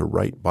be able to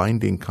write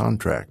binding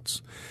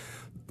contracts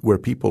where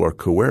people are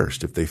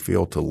coerced if they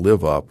fail to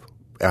live up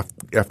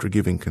after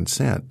giving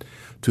consent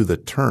to the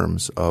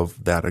terms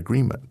of that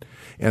agreement.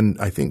 And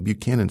I think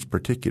Buchanan's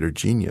particular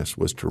genius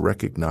was to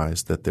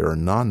recognize that there are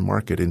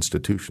non-market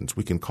institutions.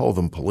 We can call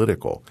them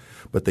political,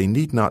 but they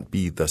need not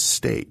be the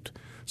state.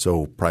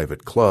 So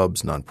private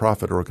clubs,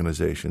 nonprofit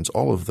organizations,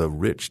 all of the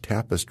rich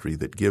tapestry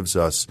that gives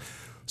us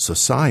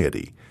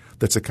society,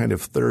 that's a kind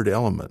of third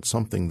element,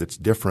 something that's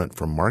different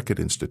from market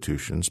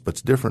institutions, but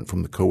it's different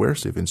from the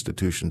coercive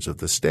institutions of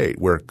the state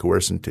where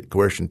coercion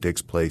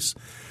takes place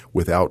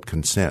without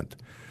consent.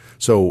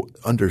 So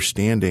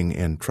understanding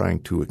and trying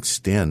to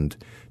extend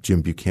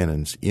Jim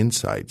Buchanan's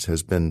insights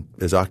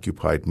has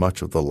occupied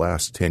much of the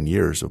last 10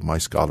 years of my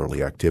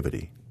scholarly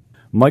activity.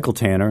 Michael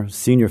Tanner,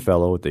 Senior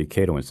Fellow at the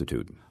Cato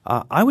Institute.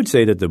 I would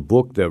say that the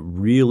book that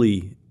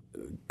really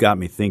got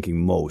me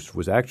thinking most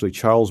was actually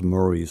Charles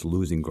Murray's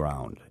Losing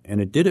Ground, and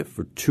it did it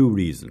for two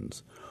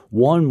reasons.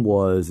 One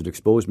was it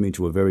exposed me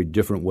to a very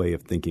different way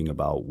of thinking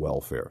about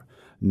welfare,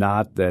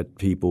 not that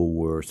people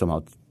were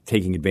somehow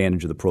taking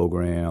advantage of the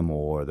program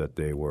or that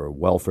they were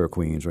welfare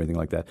queens or anything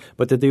like that,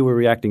 but that they were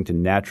reacting to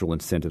natural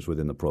incentives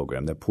within the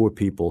program, that poor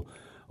people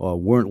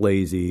weren't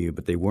lazy,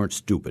 but they weren't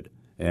stupid.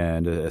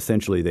 And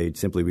essentially they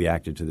simply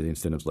reacted to the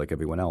incentives like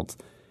everyone else.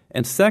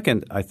 And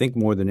second, I think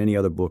more than any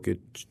other book, it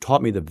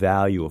taught me the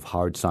value of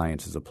hard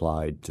sciences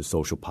applied to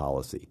social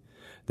policy.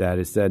 That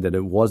it said that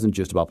it wasn't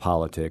just about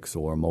politics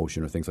or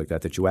emotion or things like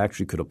that you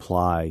actually could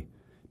apply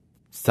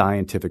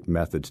scientific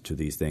methods to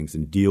these things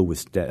and deal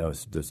with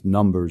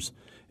numbers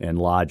and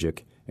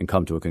logic and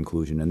come to a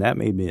conclusion. And that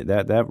made me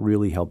that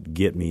really helped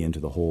get me into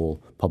the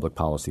whole public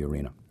policy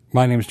arena.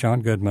 My name is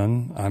John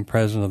Goodman. I'm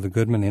president of the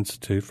Goodman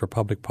Institute for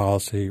Public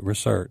Policy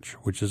Research,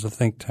 which is a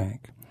think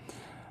tank.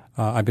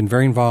 I've been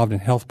very involved in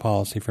health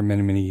policy for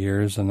many, many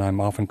years, and I'm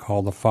often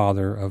called the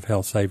father of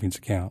health savings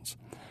accounts.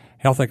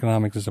 Health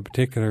economics is a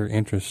particular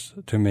interest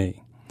to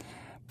me.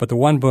 But the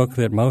one book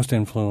that most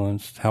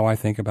influenced how I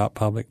think about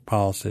public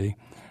policy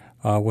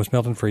was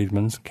Milton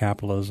Friedman's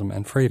Capitalism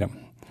and Freedom.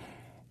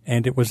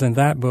 And it was in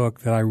that book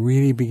that I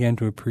really began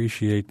to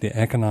appreciate the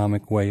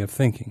economic way of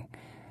thinking.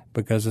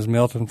 Because as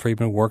Milton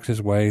Friedman works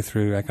his way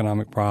through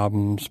economic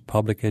problems,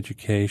 public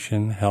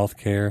education,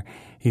 healthcare,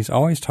 he's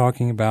always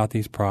talking about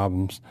these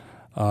problems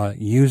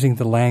using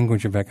the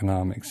language of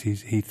economics.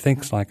 He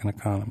thinks like an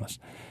economist.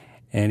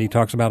 And he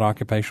talks about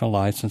occupational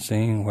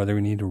licensing, whether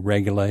we need to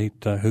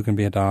regulate who can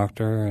be a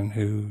doctor and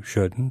who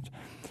shouldn't,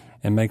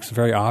 and makes a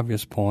very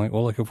obvious point.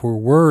 Well, look, if we're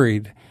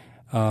worried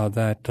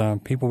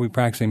that people will be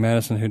practicing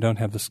medicine who don't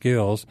have the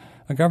skills,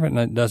 a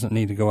government doesn't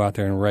need to go out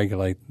there and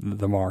regulate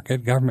the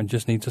market. Government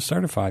just needs to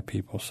certify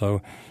people.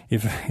 So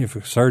if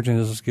a surgeon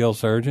is a skilled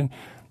surgeon,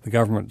 the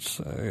government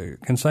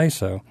can say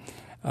so.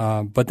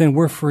 But then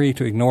we're free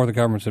to ignore the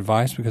government's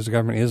advice because the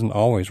government isn't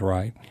always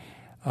right.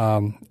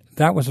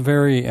 That was a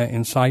very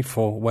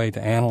insightful way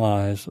to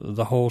analyze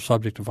the whole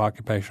subject of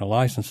occupational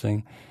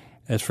licensing.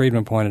 As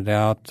Friedman pointed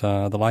out,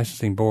 the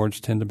licensing boards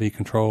tend to be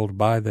controlled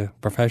by the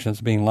professions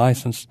being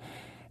licensed,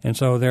 and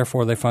so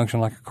therefore they function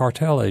like a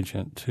cartel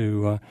agent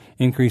to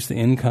increase the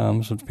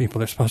incomes of the people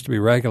they're supposed to be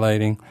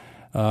regulating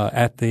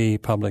at the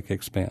public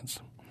expense.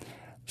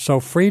 So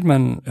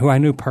Friedman, who I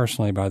knew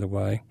personally, by the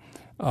way,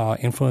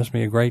 influenced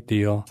me a great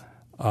deal.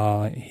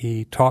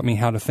 He taught me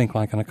how to think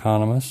like an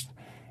economist.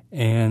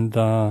 And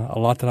a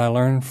lot that I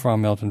learned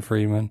from Milton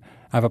Friedman,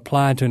 I've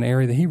applied to an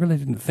area that he really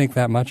didn't think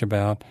that much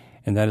about,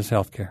 and that is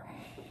healthcare.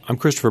 I'm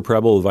Christopher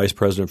Preble, Vice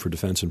President for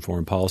Defense and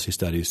Foreign Policy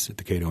Studies at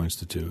the Cato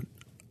Institute.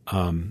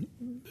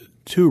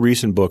 Two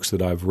recent books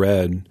that I've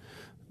read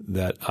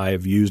that I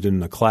have used in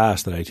the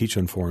class that I teach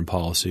on foreign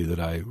policy that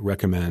I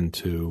recommend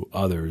to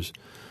others.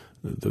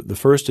 The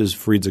first is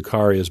Fareed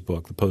Zakaria's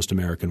book, The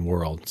Post-American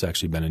World. It's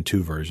actually been in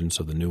two versions,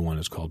 so the new one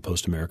is called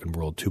Post-American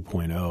World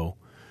 2.0.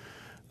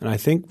 And I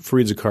think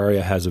Fareed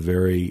Zakaria has a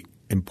very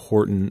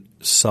important,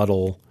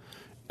 subtle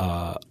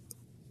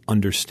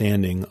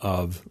understanding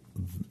of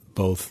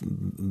both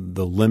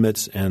the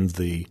limits and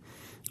the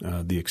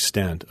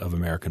extent of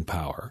American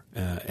power,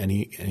 and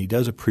he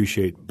does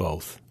appreciate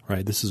both.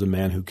 Right, this is a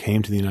man who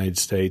came to the United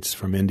States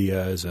from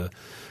India as a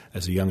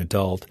young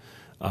adult,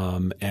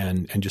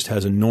 and just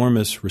has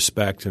enormous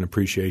respect and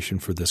appreciation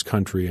for this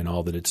country and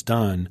all that it's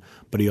done.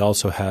 But he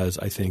also has,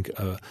 I think,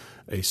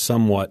 a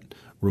somewhat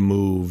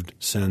removed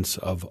sense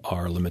of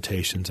our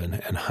limitations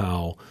and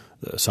how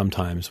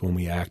sometimes when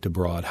we act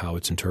abroad, how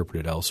it's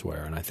interpreted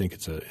elsewhere. And I think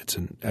it's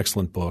an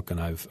excellent book, and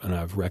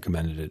I've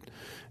recommended it,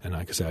 and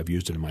like I say, I've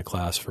used it in my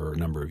class for a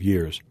number of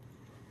years.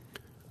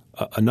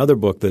 Another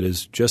book that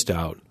is just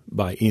out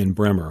by Ian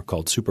Bremmer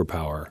called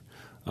Superpower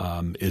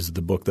is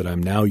the book that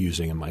I'm now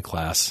using in my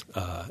class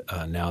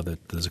now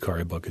that the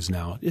Zakaria book is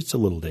now – it's a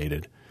little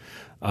dated.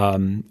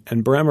 And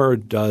Bremmer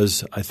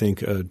does, I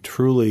think, a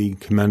truly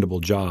commendable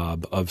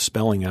job of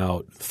spelling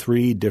out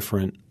three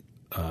different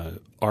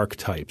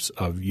archetypes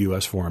of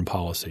U.S. foreign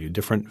policy, a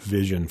different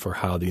vision for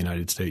how the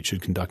United States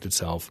should conduct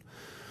itself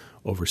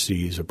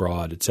overseas,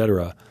 abroad, et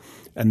cetera.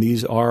 And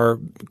these are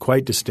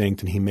quite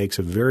distinct, and he makes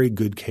a very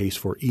good case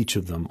for each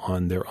of them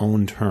on their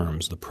own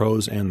terms, the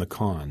pros and the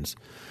cons.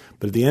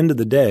 But at the end of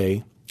the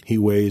day, he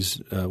weighs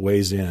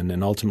in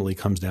and ultimately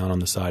comes down on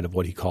the side of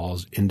what he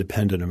calls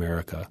independent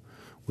America,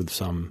 with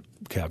some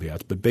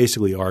caveats, but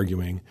basically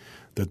arguing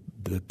that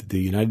the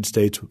United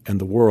States and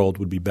the world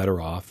would be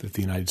better off if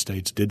the United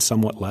States did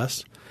somewhat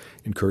less,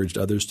 encouraged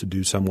others to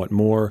do somewhat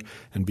more,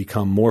 and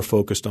become more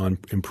focused on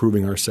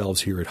improving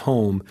ourselves here at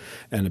home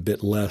and a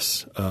bit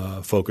less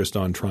focused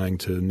on trying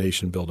to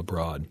nation build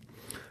abroad.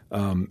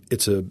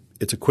 It's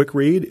a quick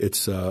read.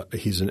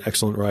 He's an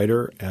excellent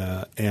writer,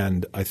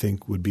 and I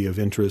think would be of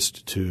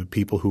interest to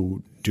people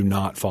who do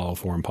not follow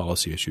foreign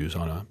policy issues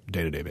on a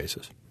day-to-day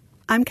basis.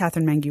 I'm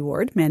Catherine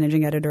Mangue-Ward,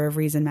 managing editor of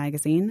Reason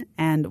magazine,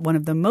 and one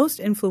of the most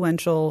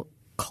influential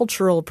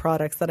cultural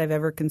products that I've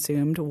ever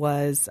consumed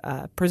was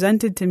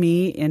presented to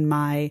me in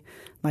my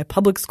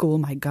public school,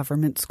 my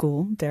government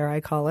school, dare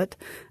I call it,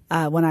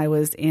 when I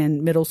was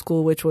in middle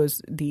school, which was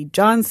the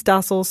John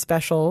Stossel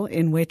special,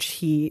 in which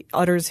he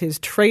utters his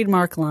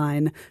trademark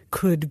line,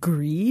 "Could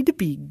greed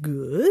be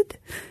good?"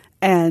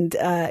 And,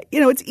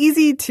 it's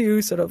easy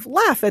to sort of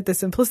laugh at the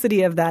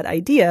simplicity of that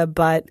idea,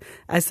 but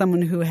as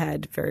someone who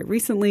had very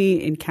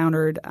recently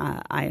encountered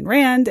Ayn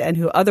Rand and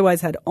who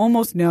otherwise had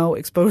almost no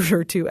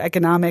exposure to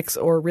economics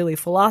or really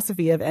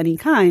philosophy of any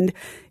kind,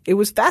 it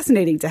was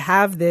fascinating to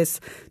have this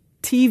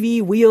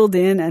TV wheeled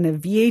in and a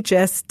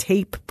VHS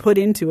tape put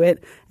into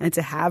it, and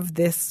to have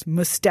this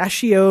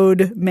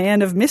mustachioed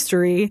man of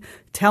mystery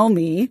tell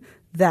me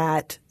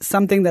that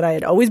something that I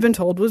had always been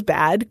told was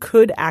bad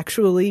could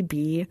actually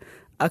be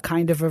a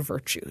kind of a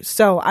virtue.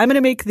 So I'm going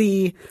to make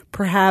the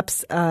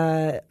perhaps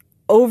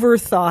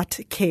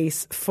overthought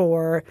case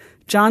for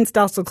John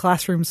Stossel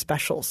classroom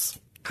specials.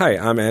 Hi,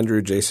 I'm Andrew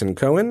Jason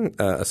Cohen,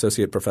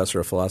 Associate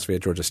Professor of Philosophy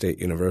at Georgia State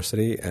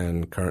University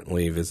and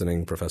currently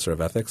visiting Professor of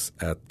Ethics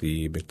at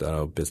the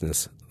McDonough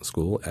Business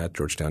School at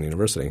Georgetown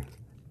University.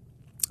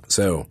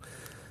 So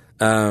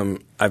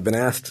I've been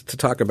asked to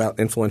talk about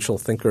influential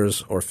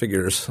thinkers or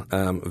figures.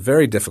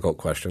 Very difficult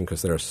question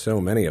because there are so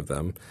many of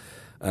them.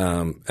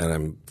 And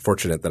I'm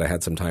fortunate that I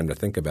had some time to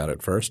think about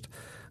it first.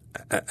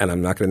 And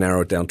I'm not going to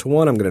narrow it down to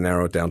one. I'm going to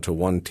narrow it down to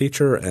one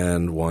teacher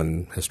and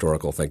one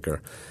historical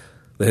thinker.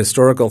 The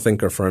historical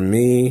thinker for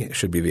me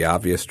should be the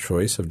obvious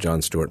choice of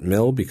John Stuart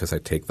Mill, because I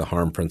take the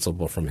harm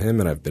principle from him,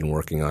 and I've been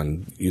working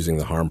on using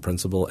the harm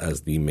principle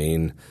as the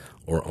main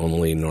or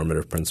only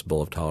normative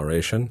principle of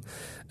toleration.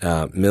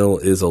 Mill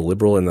is a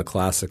liberal in the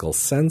classical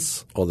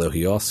sense, although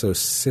he also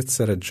sits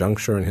at a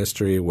juncture in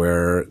history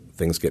where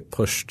things get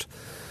pushed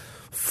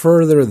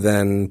further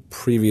than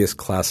previous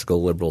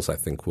classical liberals, I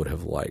think, would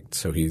have liked.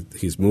 So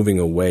he's moving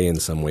away in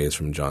some ways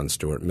from John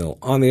Stuart Mill.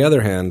 On the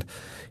other hand,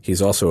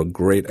 he's also a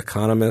great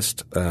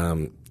economist,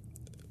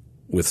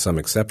 with some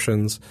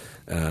exceptions,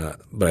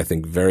 but I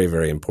think very,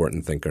 very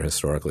important thinker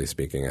historically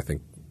speaking. I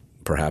think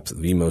perhaps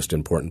the most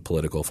important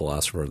political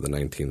philosopher of the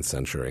 19th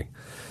century.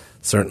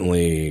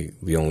 Certainly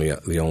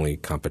the only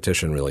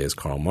competition really is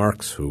Karl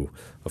Marx, who,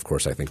 of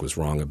course, I think was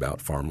wrong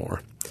about far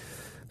more.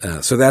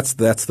 So that's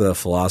the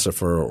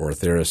philosopher or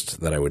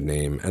theorist that I would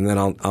name, and then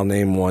I'll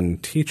name one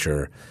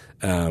teacher.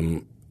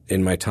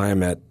 In my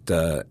time at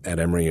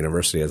Emory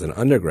University as an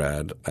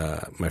undergrad,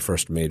 my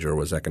first major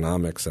was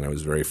economics, and I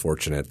was very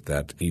fortunate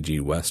that E.G.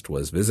 West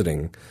was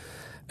visiting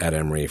at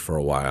Emory for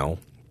a while.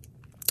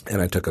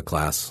 and I took a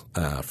class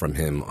from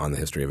him on the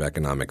history of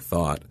economic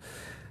thought.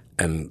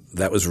 And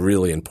that was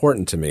really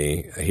important to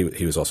me.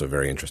 He was also a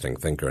very interesting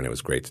thinker, and it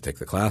was great to take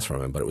the class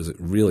from him. But it was a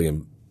really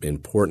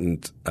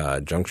important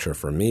juncture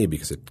for me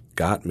because it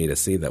got me to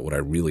see that what I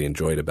really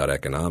enjoyed about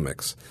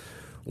economics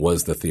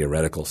was the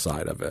theoretical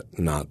side of it,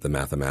 not the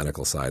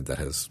mathematical side that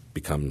has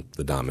become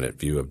the dominant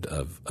view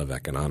of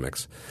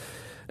economics.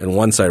 And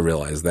once I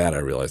realized that, I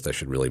realized I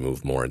should really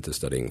move more into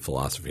studying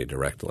philosophy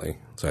directly.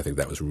 So I think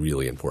that was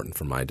really important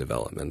for my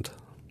development.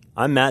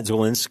 I'm Matt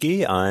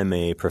Zwolinski. I'm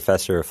a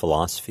professor of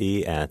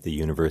philosophy at the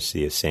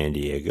University of San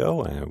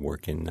Diego. I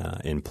work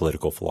in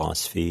political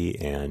philosophy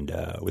and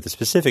with a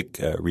specific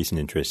recent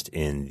interest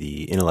in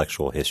the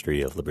intellectual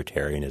history of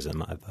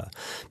libertarianism.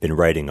 I've been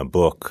writing a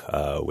book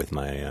with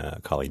my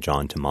colleague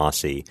John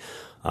Tomasi,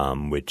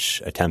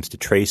 which attempts to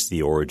trace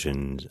the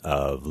origins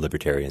of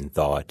libertarian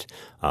thought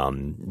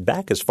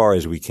back as far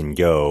as we can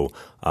go.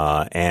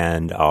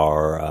 And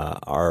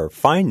our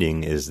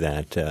finding is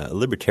that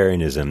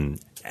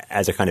libertarianism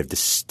as a kind of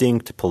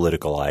distinct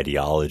political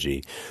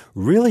ideology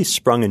really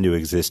sprung into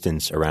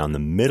existence around the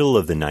middle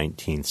of the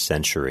 19th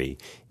century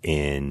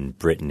in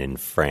Britain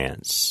and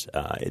France.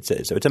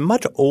 So it's a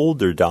much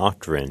older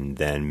doctrine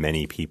than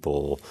many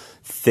people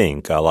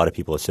think. A lot of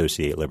people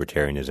associate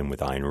libertarianism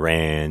with Ayn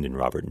Rand and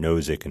Robert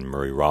Nozick and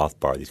Murray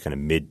Rothbard, these kind of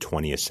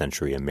mid-20th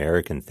century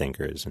American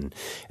thinkers.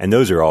 And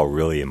those are all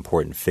really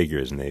important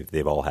figures, and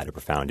they've all had a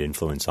profound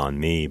influence on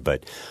me.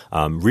 But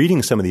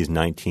reading some of these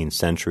 19th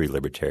century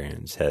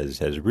libertarians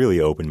has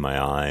really opened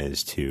my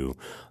eyes to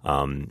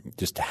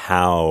just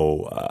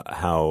how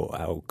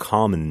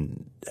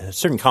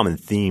certain common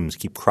themes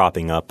keep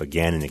cropping up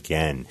again and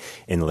again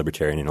in the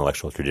libertarian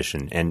intellectual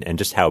tradition, and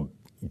just how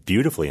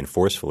beautifully and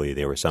forcefully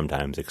they were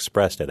sometimes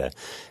expressed at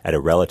a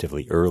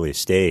relatively early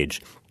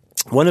stage.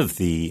 One of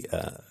the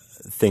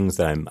things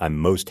that I'm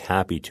most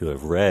happy to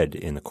have read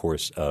in the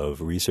course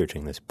of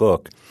researching this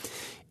book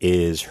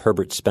is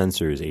Herbert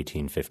Spencer's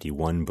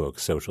 1851 book,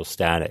 Social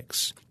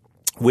Statics,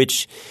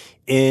 which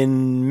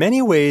in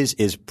many ways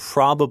is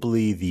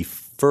probably the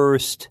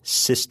first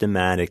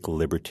systematic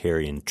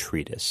libertarian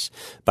treatise,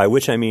 by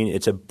which I mean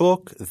it's a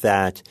book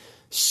that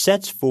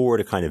sets forward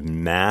a kind of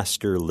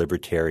master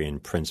libertarian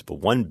principle,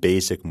 one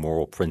basic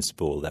moral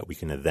principle that we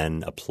can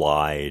then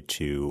apply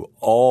to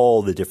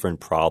all the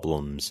different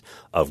problems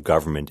of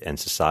government and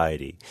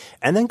society,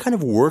 and then kind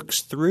of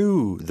works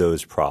through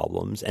those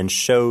problems and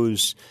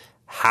shows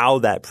how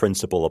that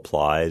principle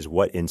applies,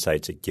 what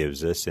insights it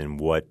gives us, and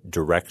what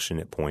direction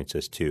it points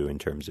us to in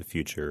terms of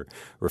future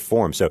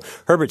reform. So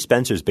Herbert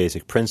Spencer's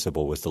basic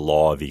principle was the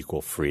law of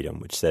equal freedom,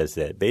 which says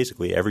that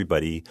basically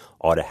everybody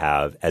ought to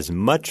have as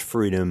much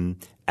freedom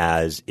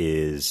as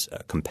is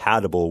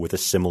compatible with a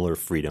similar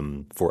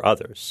freedom for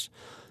others.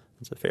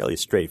 It's a fairly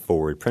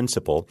straightforward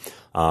principle,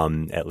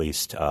 at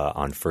least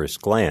on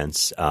first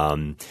glance.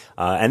 And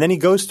then he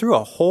goes through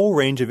a whole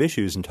range of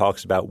issues and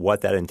talks about what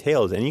that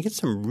entails. And you get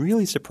some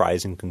really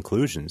surprising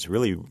conclusions,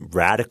 really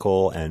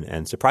radical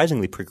and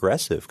surprisingly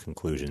progressive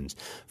conclusions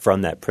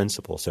from that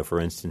principle. So, for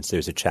instance,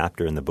 there's a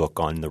chapter in the book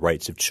on the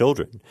rights of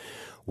children,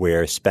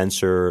 where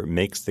Spencer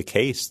makes the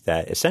case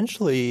that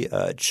essentially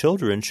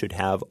children should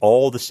have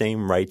all the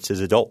same rights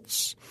as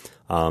adults,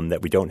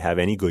 that we don't have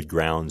any good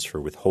grounds for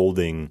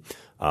withholding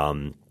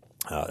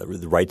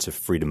the rights of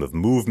freedom of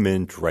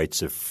movement,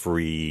 rights of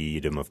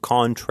freedom of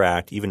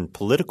contract, even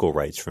political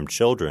rights from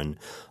children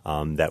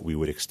that we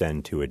would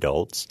extend to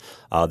adults.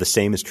 The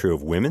same is true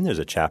of women. There's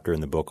a chapter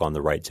in the book on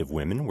the rights of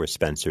women where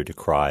Spencer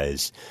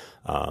decries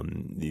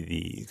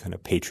the kind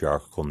of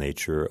patriarchal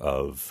nature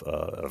of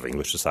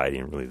English society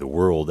and really the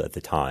world at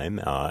the time,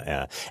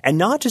 and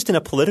not just in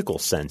a political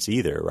sense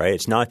either, right?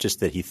 It's not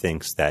just that he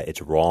thinks that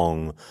it's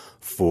wrong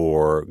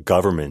for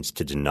governments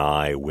to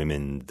deny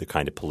women the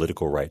kind of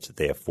political rights that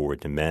they afford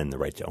to men, the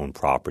right to own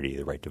property,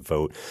 the right to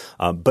vote,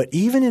 but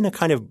even in a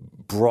kind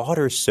of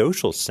broader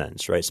social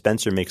sense, right?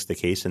 Spencer makes the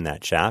case in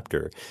that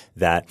chapter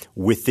that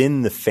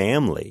within the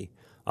family,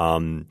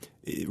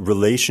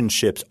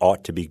 relationships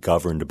ought to be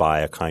governed by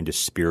a kind of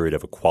spirit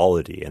of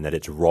equality, and that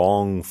it's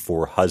wrong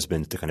for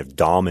husbands to kind of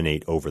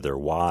dominate over their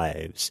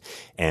wives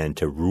and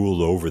to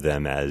rule over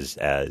them as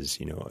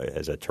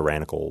a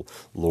tyrannical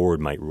lord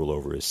might rule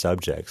over his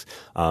subjects.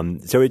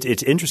 So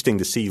it's interesting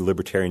to see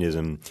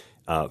libertarianism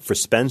for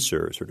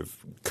Spencer sort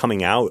of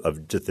coming out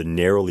of just the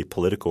narrowly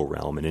political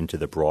realm and into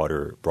the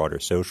broader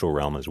social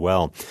realm as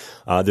well.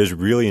 There's a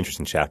really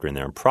interesting chapter in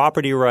there on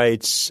property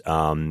rights.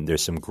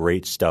 There's some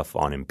great stuff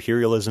on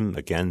imperialism.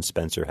 Again,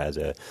 Spencer has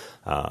a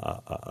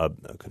kind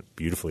of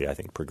beautifully, I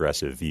think,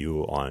 progressive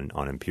view on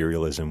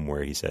imperialism,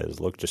 where he says,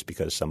 look, just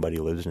because somebody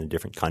lives in a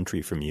different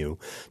country from you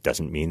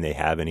doesn't mean they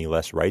have any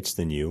less rights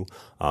than you.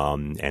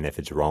 And if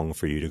it's wrong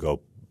for you to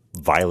go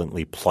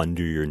violently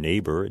plunder your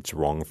neighbor, it's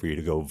wrong for you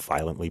to go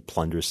violently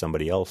plunder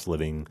somebody else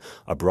living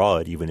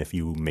abroad, even if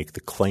you make the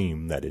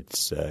claim that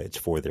it's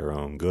for their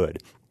own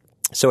good.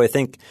 So I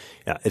think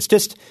it's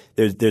just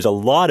there's a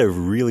lot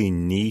of really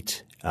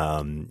neat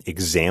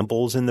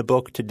examples in the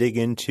book to dig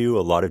into,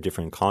 a lot of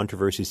different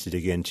controversies to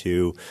dig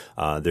into.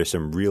 There's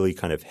some really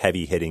kind of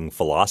heavy-hitting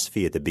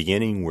philosophy at the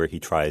beginning where he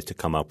tries to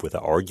come up with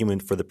an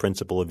argument for the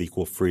principle of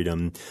equal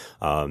freedom.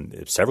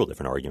 Several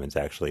different arguments,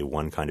 actually.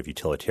 One kind of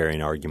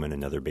utilitarian argument,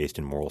 another based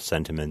in moral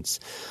sentiments.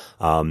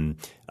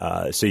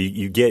 So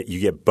you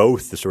get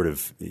both the sort of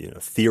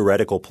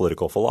theoretical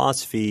political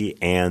philosophy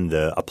and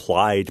the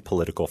applied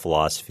political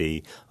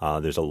philosophy.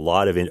 There's a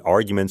lot of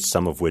arguments,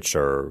 some of which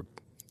are,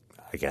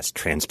 I guess,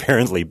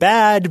 transparently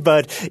bad,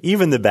 but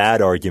even the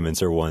bad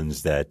arguments are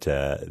ones that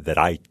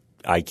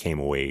I came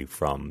away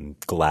from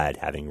glad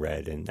having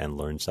read and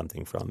learned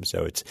something from.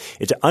 So it's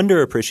an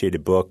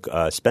underappreciated book.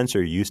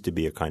 Spencer used to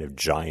be a kind of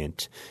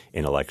giant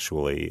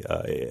intellectually,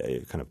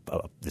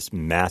 this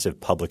massive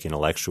public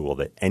intellectual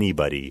that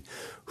anybody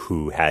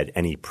who had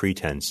any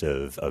pretense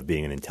of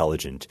being an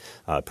intelligent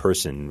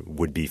person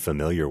would be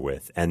familiar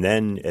with. And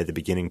then at the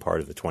beginning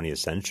part of the 20th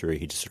century,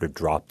 he just sort of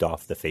dropped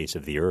off the face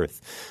of the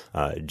earth.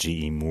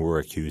 G.E. Moore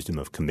accused him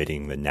of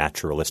committing the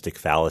naturalistic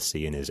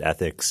fallacy in his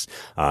ethics,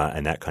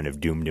 and that kind of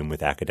doomed him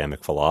with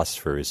academic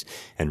philosophers.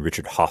 And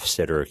Richard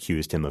Hofstadter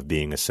accused him of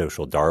being a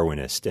social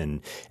Darwinist.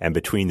 And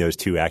between those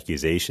two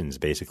accusations,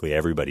 basically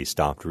everybody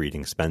stopped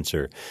reading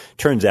Spencer.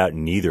 Turns out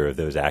neither of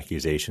those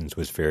accusations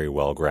was very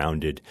well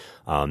grounded.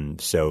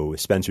 So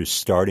Spencer's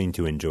starting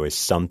to enjoy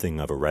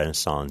something of a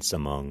renaissance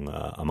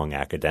among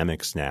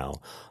academics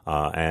now,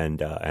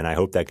 and I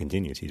hope that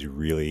continues. He's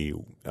really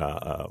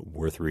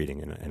worth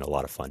reading and a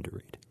lot of fun to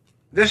read.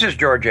 This is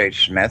George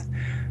H. Smith,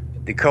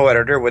 the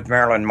co-editor with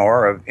Marilyn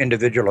Moore of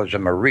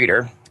Individualism, a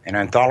Reader, an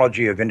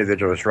anthology of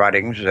individualist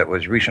writings that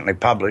was recently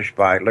published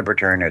by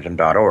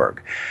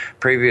Libertarianism.org.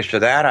 Previous to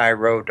that, I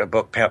wrote a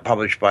book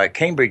published by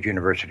Cambridge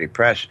University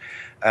Press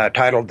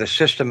titled The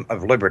System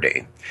of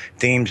Liberty,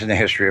 Themes in the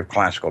History of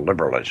Classical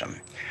Liberalism.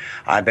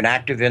 I've been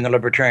active in the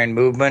libertarian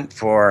movement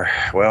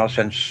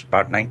since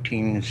about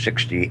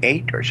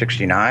 1968 or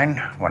 69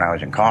 when I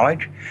was in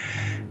college.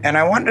 And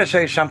I wanted to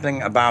say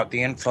something about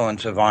the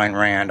influence of Ayn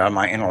Rand on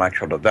my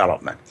intellectual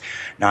development.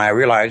 Now, I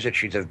realize that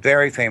she's a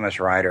very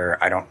famous writer.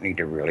 I don't need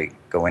to really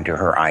go into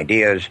her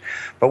ideas.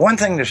 But one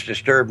thing that's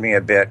disturbed me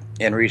a bit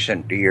in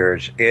recent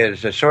years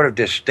is the sort of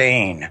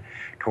disdain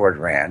toward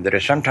Rand that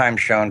is sometimes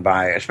shown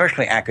by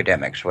especially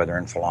academics, whether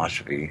in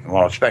philosophy,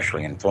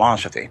 especially in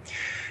philosophy.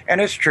 And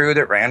it's true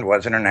that Rand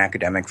wasn't an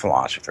academic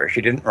philosopher.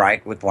 She didn't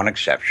write, with one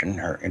exception,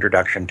 her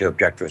Introduction to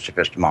Objective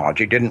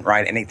Epistemology, didn't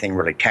write anything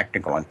really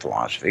technical in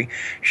philosophy.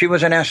 She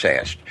was an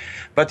essayist.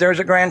 But there's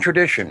a grand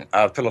tradition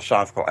of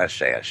philosophical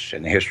essayists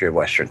in the history of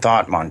Western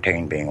thought,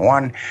 Montaigne being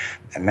one,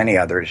 and many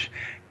others.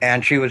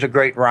 And she was a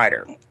great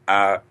writer.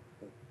 The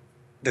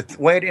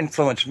way it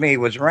influenced me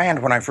was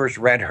Rand, when I first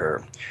read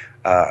her,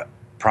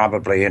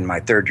 probably in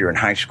my third year in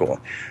high school.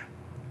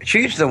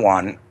 She's the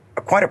one,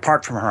 quite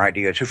apart from her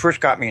ideas, who first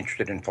got me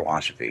interested in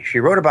philosophy. She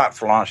wrote about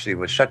philosophy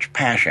with such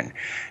passion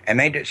and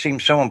made it seem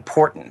so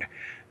important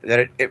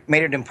that it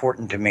made it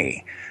important to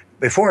me.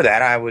 Before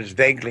that, I was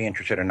vaguely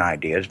interested in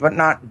ideas, but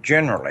not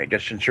generally,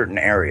 just in certain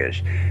areas.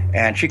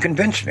 And she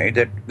convinced me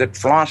that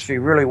philosophy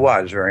really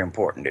was very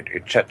important.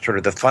 It set sort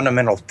of the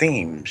fundamental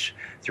themes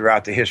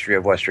throughout the history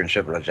of Western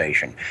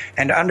civilization.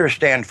 And to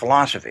understand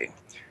philosophy,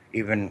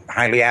 even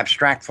highly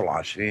abstract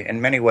philosophy, in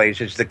many ways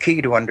is the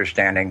key to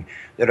understanding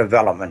the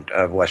development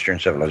of Western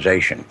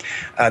civilization.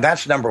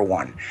 That's number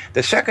one.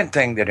 The second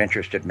thing that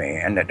interested me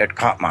and that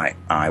caught my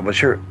eye was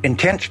her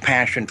intense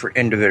passion for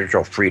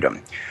individual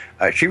freedom.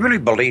 She really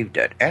believed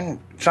it. And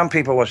some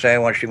people will say,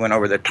 well, she went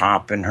over the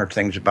top in her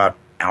things about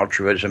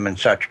altruism and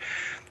such.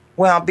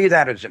 Well, be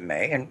that as it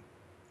may, and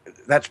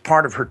that's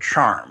part of her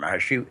charm.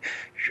 If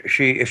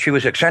she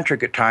was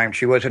eccentric at times,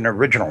 she was an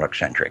original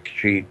eccentric.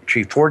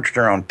 She forged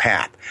her own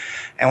path.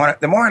 And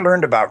the more I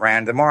learned about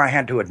Rand, the more I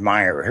had to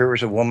admire her. Here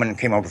was a woman who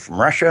came over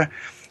from Russia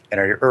at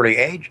an early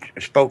age,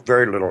 spoke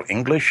very little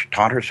English,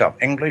 taught herself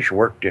English,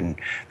 worked in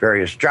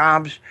various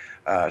jobs,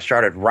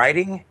 started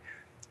writing.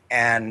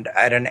 And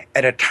at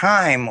a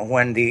time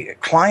when the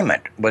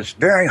climate was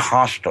very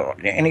hostile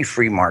to any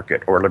free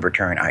market or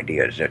libertarian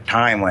ideas, at a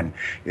time when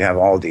you have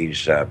all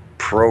these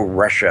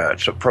pro-Russia,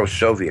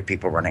 pro-Soviet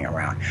people running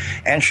around.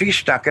 And she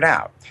stuck it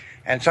out.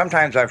 And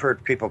sometimes I've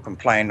heard people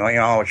complain,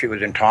 well, she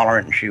was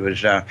intolerant and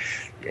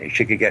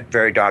she could get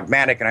very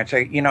dogmatic. And I'd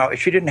say,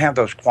 if she didn't have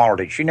those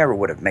qualities, she never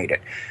would have made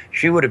it.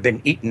 She would have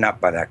been eaten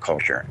up by that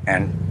culture.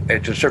 And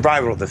it's a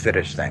survival of the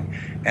fittest thing.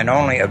 And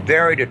only a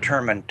very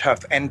determined,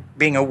 tough, and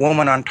being a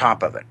woman on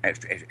top of it.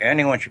 If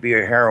anyone should be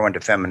a heroine to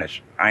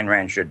feminists, Ayn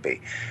Rand should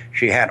be.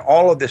 She had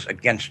all of this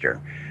against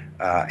her,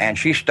 and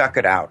she stuck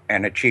it out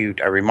and achieved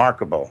a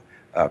remarkable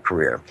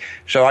career.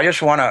 So I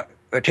just want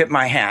to tip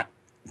my hat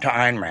to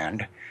Ayn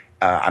Rand.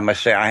 I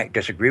must say I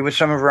disagree with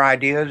some of her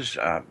ideas,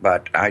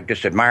 but I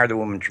just admire the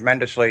woman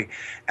tremendously.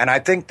 And I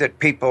think that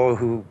people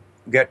who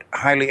get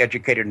highly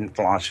educated in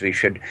philosophy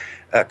should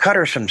cut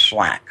her some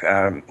slack.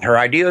 Her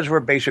ideas were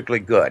basically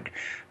good,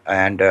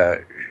 and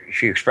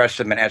she expressed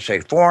them in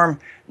essay form,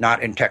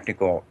 not in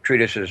technical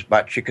treatises,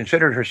 but she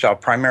considered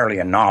herself primarily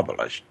a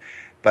novelist.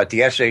 But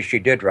the essays she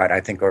did write, I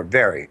think, are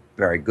very,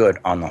 very good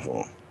on the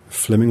whole.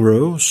 Fleming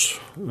Rose,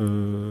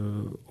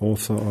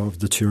 author of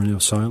The Tyranny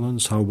of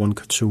Silence, How One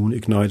Cartoon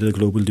Ignited a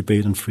Global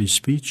Debate on Free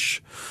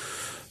Speech,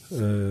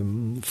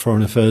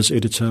 foreign affairs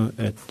editor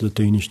at the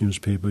Danish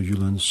newspaper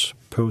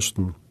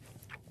Jyllands-Posten.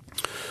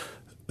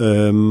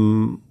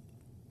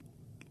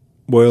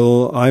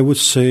 Well, I would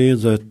say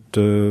that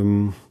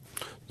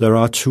there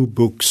are two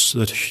books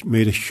that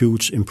made a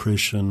huge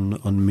impression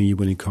on me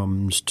when it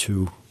comes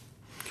to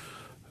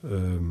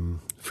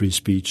free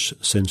speech,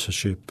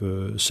 censorship,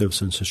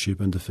 self-censorship,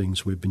 and the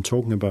things we've been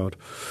talking about.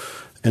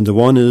 And the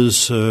one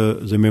is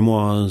the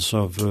memoirs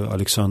of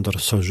Alexander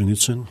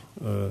Solzhenitsyn,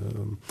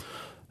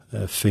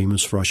 a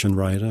famous Russian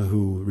writer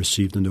who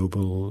received the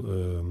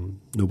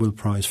Nobel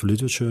Prize for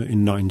Literature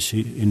in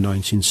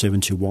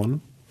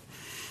 1971.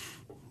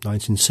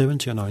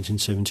 1970 or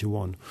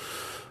 1971.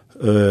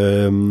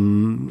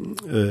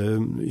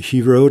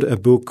 He wrote a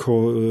book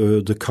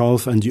called The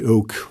Calf and the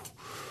Oak,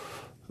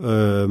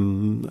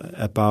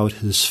 about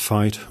his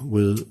fight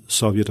with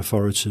Soviet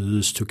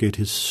authorities to get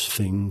his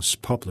things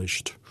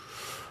published.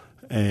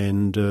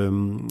 And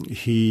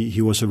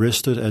he was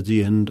arrested at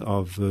the end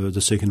of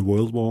the Second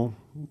World War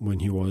when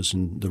he was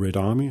in the Red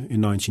Army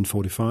in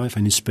 1945,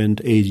 and he spent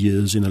 8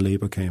 years in a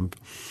labor camp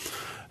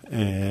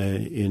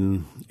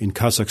in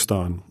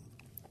Kazakhstan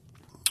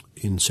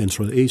in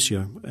Central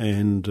Asia.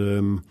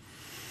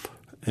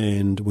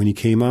 And when he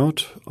came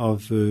out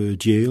of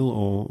jail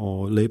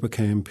or labor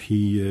camp,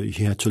 he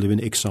had to live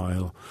in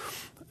exile,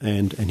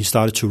 and he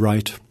started to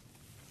write,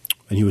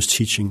 and he was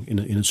teaching in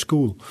a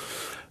school.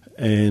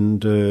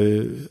 And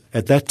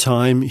at that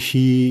time,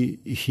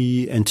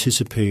 he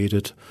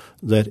anticipated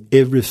that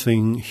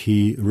everything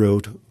he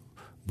wrote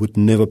would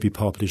never be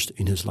published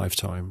in his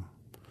lifetime.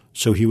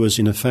 So he was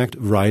in effect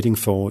writing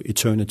for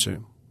eternity.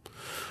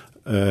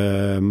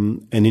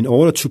 And in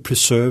order to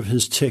preserve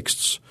his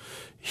texts,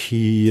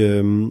 he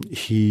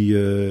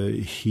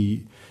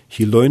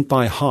learned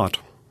by heart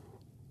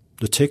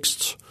the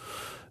texts,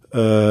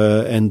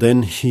 and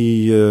then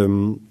he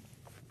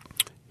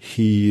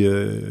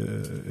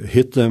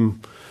hid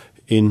them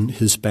in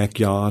his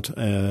backyard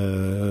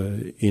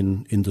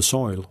in the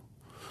soil,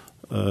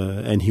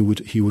 and he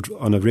would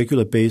on a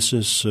regular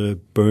basis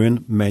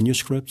burn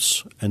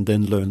manuscripts and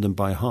then learn them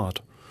by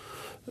heart.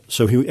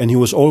 So he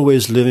was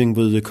always living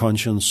with the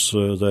conscience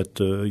that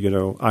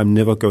I'm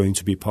never going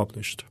to be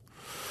published.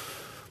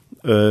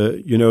 To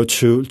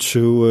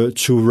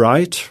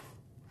write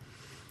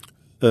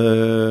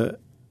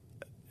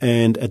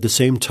and at the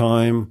same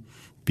time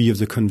be of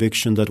the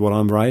conviction that what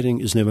I'm writing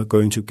is never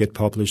going to get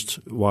published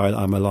while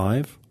I'm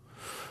alive,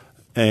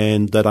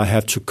 and that I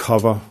have to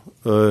cover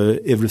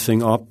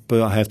everything up.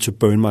 I have to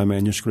burn my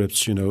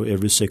manuscripts,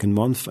 every second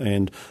month,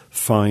 and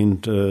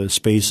find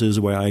spaces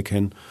where I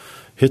can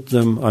hit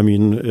them. I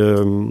mean,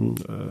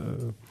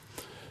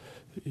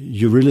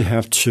 you really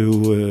have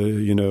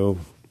to,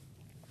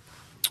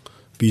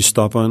 be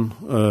stubborn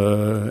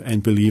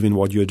and believe in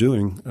what you're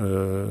doing.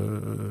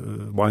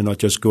 Why not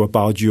just go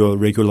about your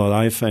regular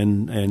life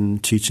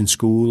and teach in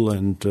school?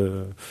 And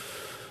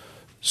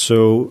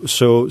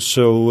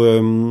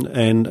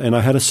and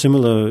I had a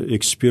similar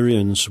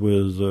experience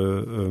with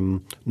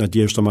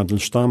Nadezhda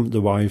Mandelstam, the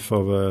wife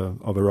of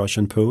a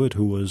Russian poet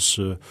who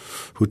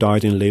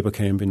died in a labor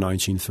camp in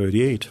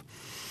 1938.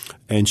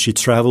 And she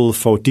traveled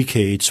for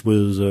decades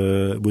with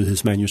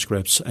his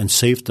manuscripts and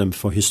saved them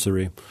for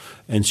history.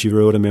 And she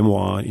wrote a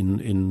memoir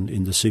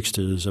in the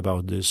 60s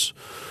about this.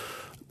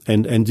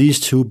 And these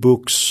two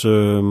books,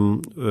 I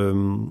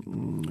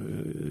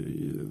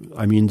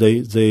mean,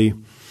 they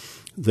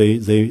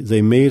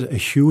made a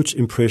huge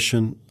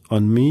impression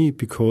on me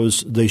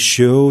because they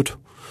showed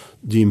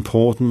the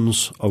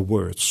importance of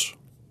words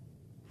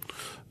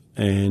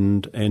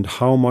and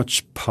how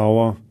much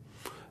power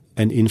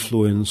and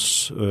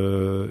influence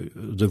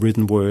the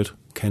written word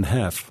can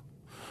have,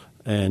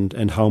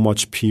 and how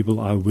much people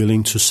are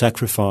willing to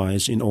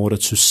sacrifice in order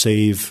to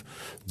save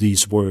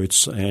these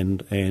words.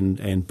 And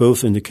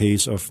both in the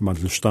case of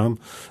Mandelstam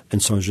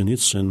and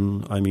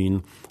Solzhenitsyn, I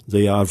mean,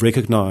 they are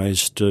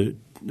recognized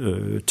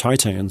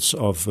titans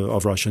of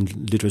Russian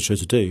literature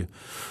today.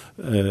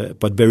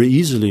 But very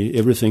easily,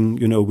 everything,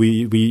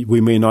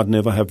 we may not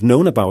never have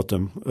known about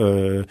them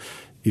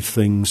if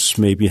things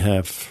maybe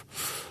have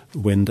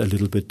went a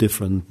little bit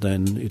different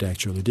than it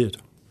actually did.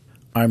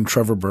 I'm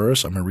Trevor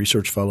Burris. I'm a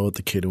research fellow at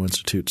the Cato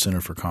Institute Center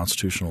for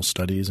Constitutional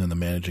Studies and the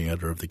managing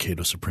editor of the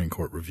Cato Supreme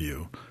Court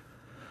Review.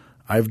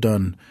 I've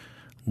done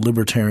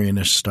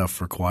libertarianish stuff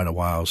for quite a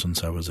while,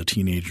 since I was a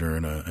teenager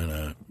and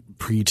a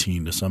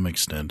preteen to some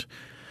extent.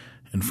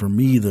 And for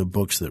me, the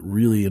books that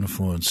really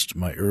influenced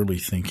my early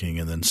thinking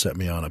and then set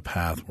me on a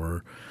path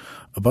were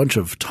a bunch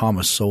of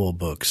Thomas Sowell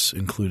books,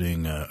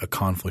 including A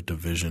Conflict of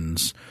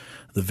Visions,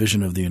 The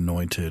Vision of the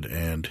Anointed,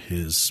 and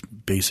his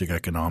Basic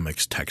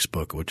Economics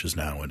textbook, which is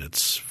now in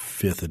its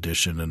 5th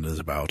edition and is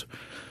about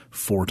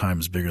 4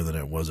 times bigger than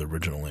it was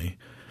originally.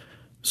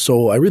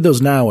 So I read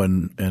those now,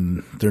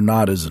 and they're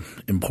not as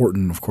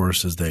important, of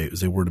course, as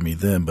they were to me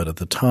then. But at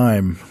the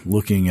time,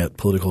 looking at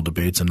political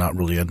debates and not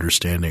really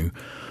understanding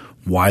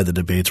why the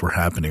debates were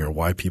happening or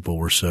why people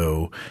were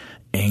so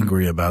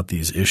angry about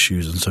these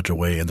issues in such a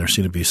way, and there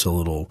seemed to be so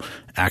little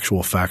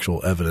actual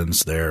factual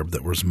evidence there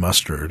that was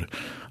mustered,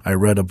 I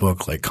read a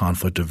book like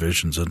Conflict of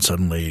Visions, and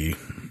suddenly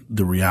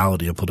the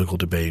reality of political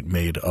debate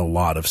made a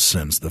lot of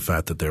sense. The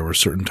fact that there were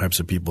certain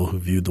types of people who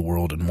viewed the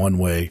world in one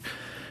way,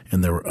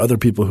 and there were other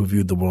people who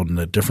viewed the world in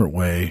a different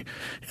way,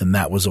 and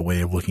that was a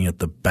way of looking at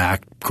the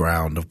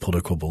background of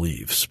political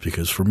beliefs.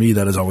 Because for me,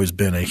 that has always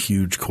been a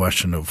huge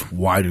question of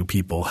why do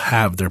people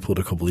have their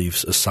political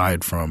beliefs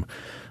aside from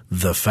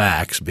the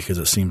facts, because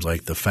it seems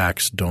like the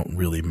facts don't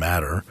really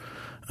matter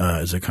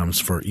as it comes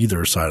for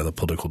either side of the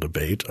political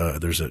debate.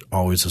 There's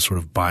always a sort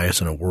of bias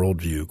and a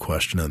worldview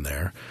question in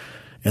there.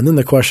 And then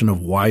the question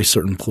of why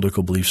certain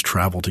political beliefs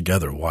travel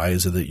together. Why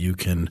is it that you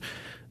can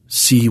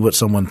see what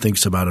someone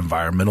thinks about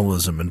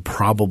environmentalism and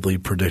probably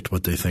predict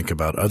what they think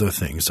about other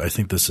things? I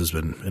think this has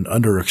been an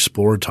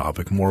underexplored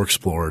topic, more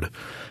explored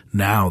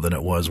now than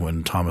it was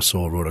when Thomas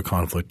Sowell wrote A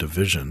Conflict of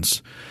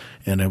Visions.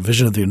 And A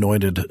Vision of the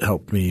Anointed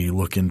helped me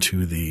look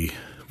into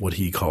what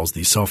he calls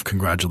the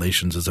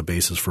self-congratulations as a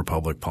basis for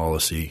public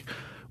policy,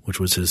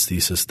 which was his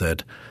thesis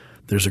that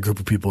there's a group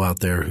of people out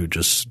there who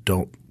just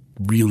don't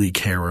really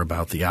care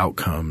about the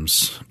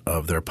outcomes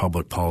of their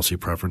public policy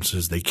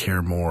preferences. They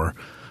care more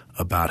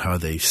about how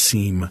they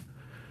seem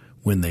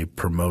when they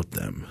promote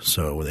them.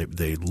 So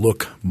they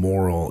look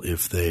moral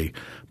if they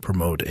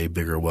promote a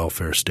bigger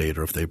welfare state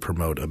or if they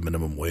promote a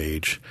minimum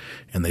wage,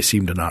 and they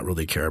seem to not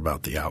really care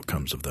about the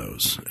outcomes of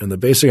those. And the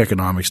Basic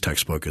Economics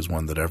textbook is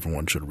one that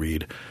everyone should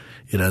read.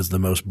 It has the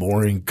most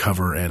boring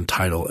cover and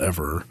title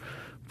ever,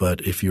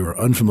 but if you're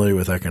unfamiliar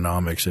with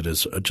economics, it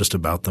is just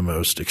about the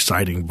most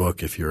exciting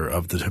book if you're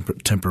of the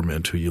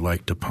temperament who you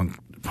like to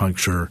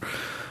puncture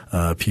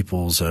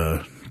people's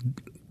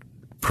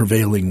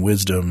prevailing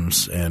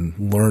wisdoms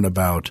and learn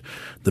about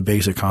the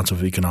basic concept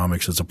of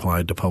economics as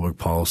applied to public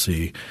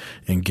policy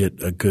and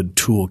get a good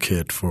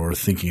toolkit for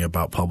thinking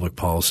about public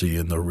policy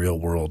in the real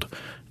world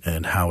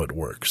and how it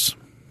works.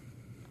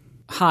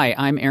 Hi,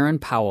 I'm Aaron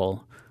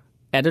Powell,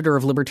 editor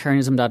of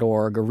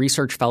Libertarianism.org, a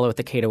research fellow at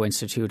the Cato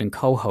Institute, and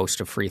co-host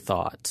of Free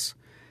Thoughts.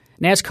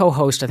 And as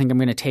co-host, I think I'm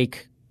going to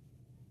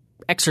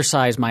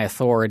exercise my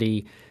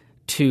authority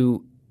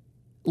to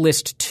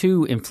list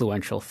two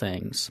influential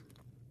things.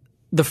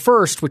 The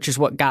first, which is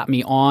what got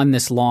me on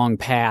this long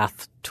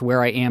path to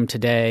where I am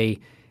today,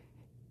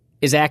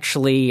 is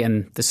actually,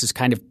 and this is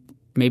kind of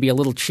maybe a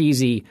little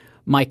cheesy,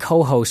 my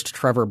co-host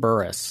Trevor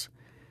Burrus.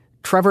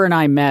 Trevor and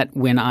I met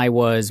when I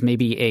was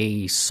maybe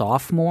a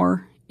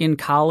sophomore in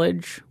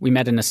college. We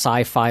met in a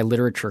sci-fi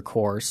literature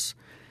course.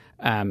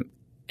 And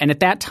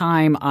at that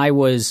time, I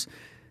was,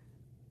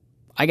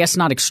 I guess,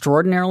 not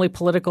extraordinarily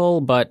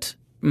political, but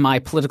my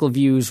political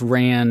views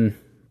ran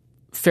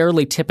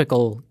fairly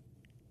typical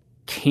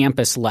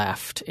campus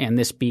left, and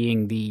this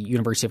being the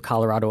University of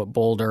Colorado at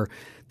Boulder,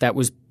 that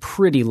was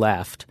pretty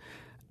left.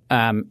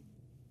 And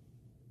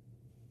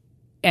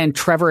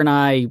Trevor and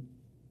I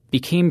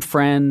became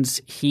friends.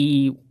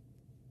 He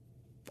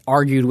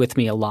argued with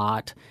me a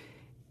lot,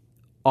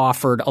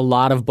 offered a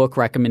lot of book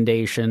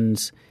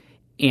recommendations,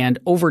 and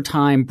over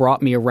time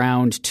brought me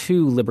around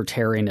to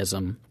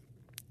libertarianism.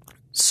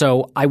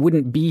 So I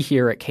wouldn't be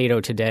here at Cato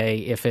today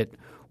if it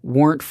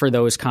weren't for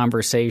those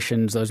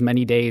conversations, those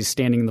many days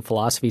standing in the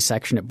philosophy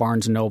section at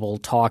Barnes & Noble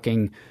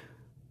talking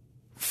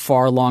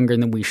far longer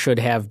than we should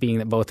have, being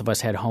that both of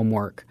us had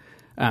homework.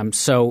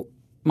 So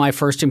my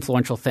first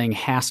influential thing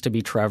has to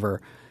be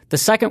Trevor. The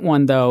second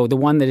one, though, the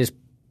one that is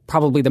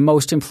probably the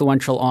most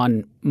influential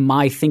on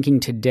my thinking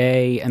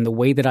today and the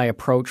way that I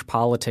approach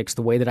politics,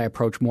 the way that I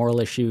approach moral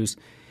issues,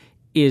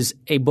 is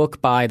a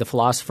book by the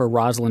philosopher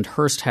Rosalind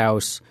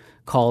Hursthouse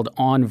called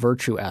On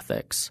Virtue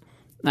Ethics.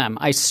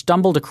 I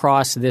stumbled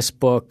across this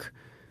book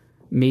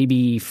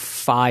maybe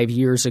 5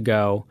 years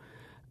ago,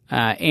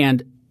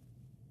 and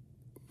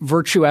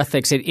virtue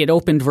ethics, it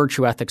opened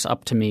virtue ethics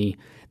up to me.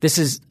 This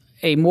is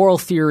a moral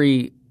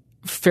theory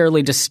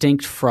fairly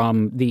distinct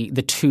from the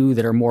two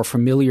that are more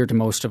familiar to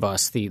most of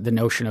us, the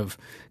notion of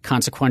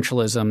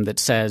consequentialism that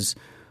says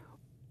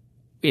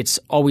it's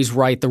always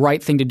right. The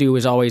right thing to do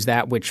is always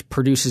that which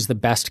produces the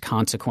best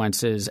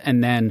consequences,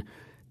 and then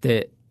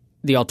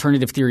the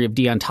alternative theory of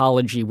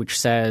deontology, which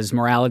says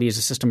morality is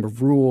a system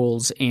of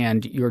rules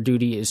and your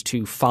duty is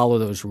to follow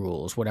those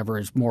rules. Whatever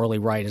is morally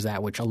right is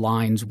that which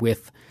aligns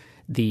with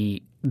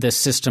the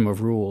system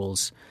of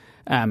rules.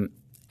 And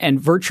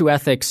virtue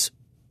ethics,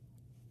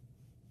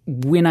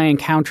 when I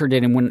encountered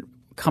it and when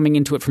coming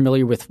into it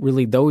familiar with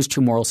really those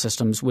two moral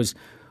systems, was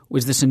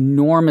this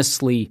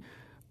enormously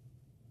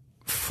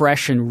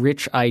fresh and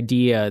rich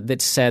idea that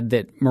said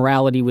that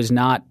morality was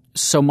not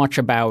so much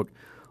about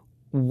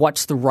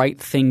what's the right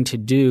thing to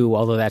do,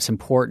 although that's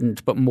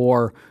important, but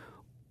more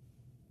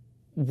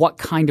what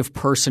kind of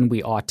person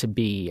we ought to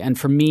be. And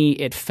for me,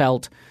 it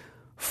felt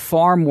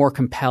far more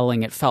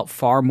compelling. It felt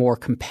far more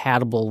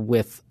compatible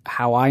with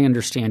how I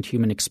understand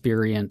human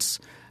experience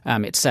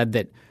It said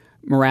that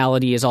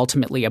morality is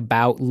ultimately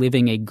about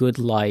living a good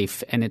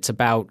life, and it's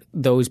about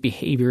those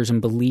behaviors and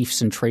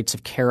beliefs and traits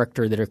of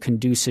character that are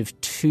conducive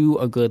to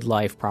a good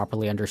life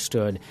properly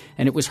understood.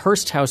 And it was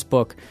Hurst's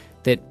book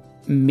that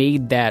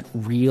made that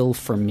real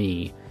for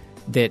me,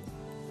 that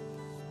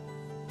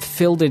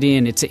filled it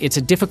in. It's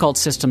a difficult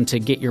system to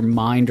get your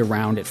mind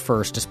around at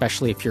first,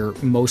 especially if you're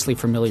mostly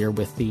familiar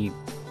with the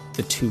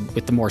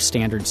more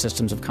standard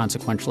systems of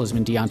consequentialism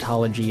and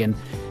deontology.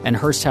 And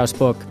Hurst's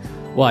book,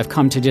 while I've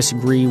come to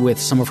disagree with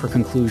some of her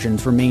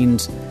conclusions,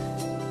 remains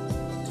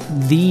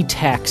the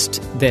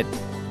text that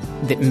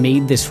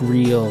made this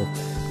real,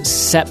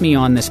 set me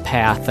on this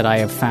path that I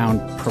have found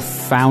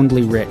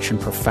profoundly rich and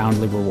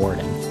profoundly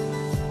rewarding.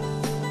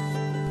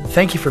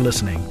 Thank you for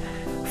listening.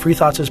 Free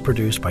Thoughts is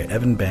produced by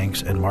Evan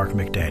Banks and Mark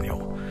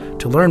McDaniel.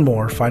 To learn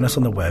more, find us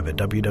on the web at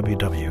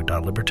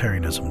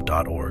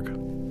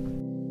www.libertarianism.org.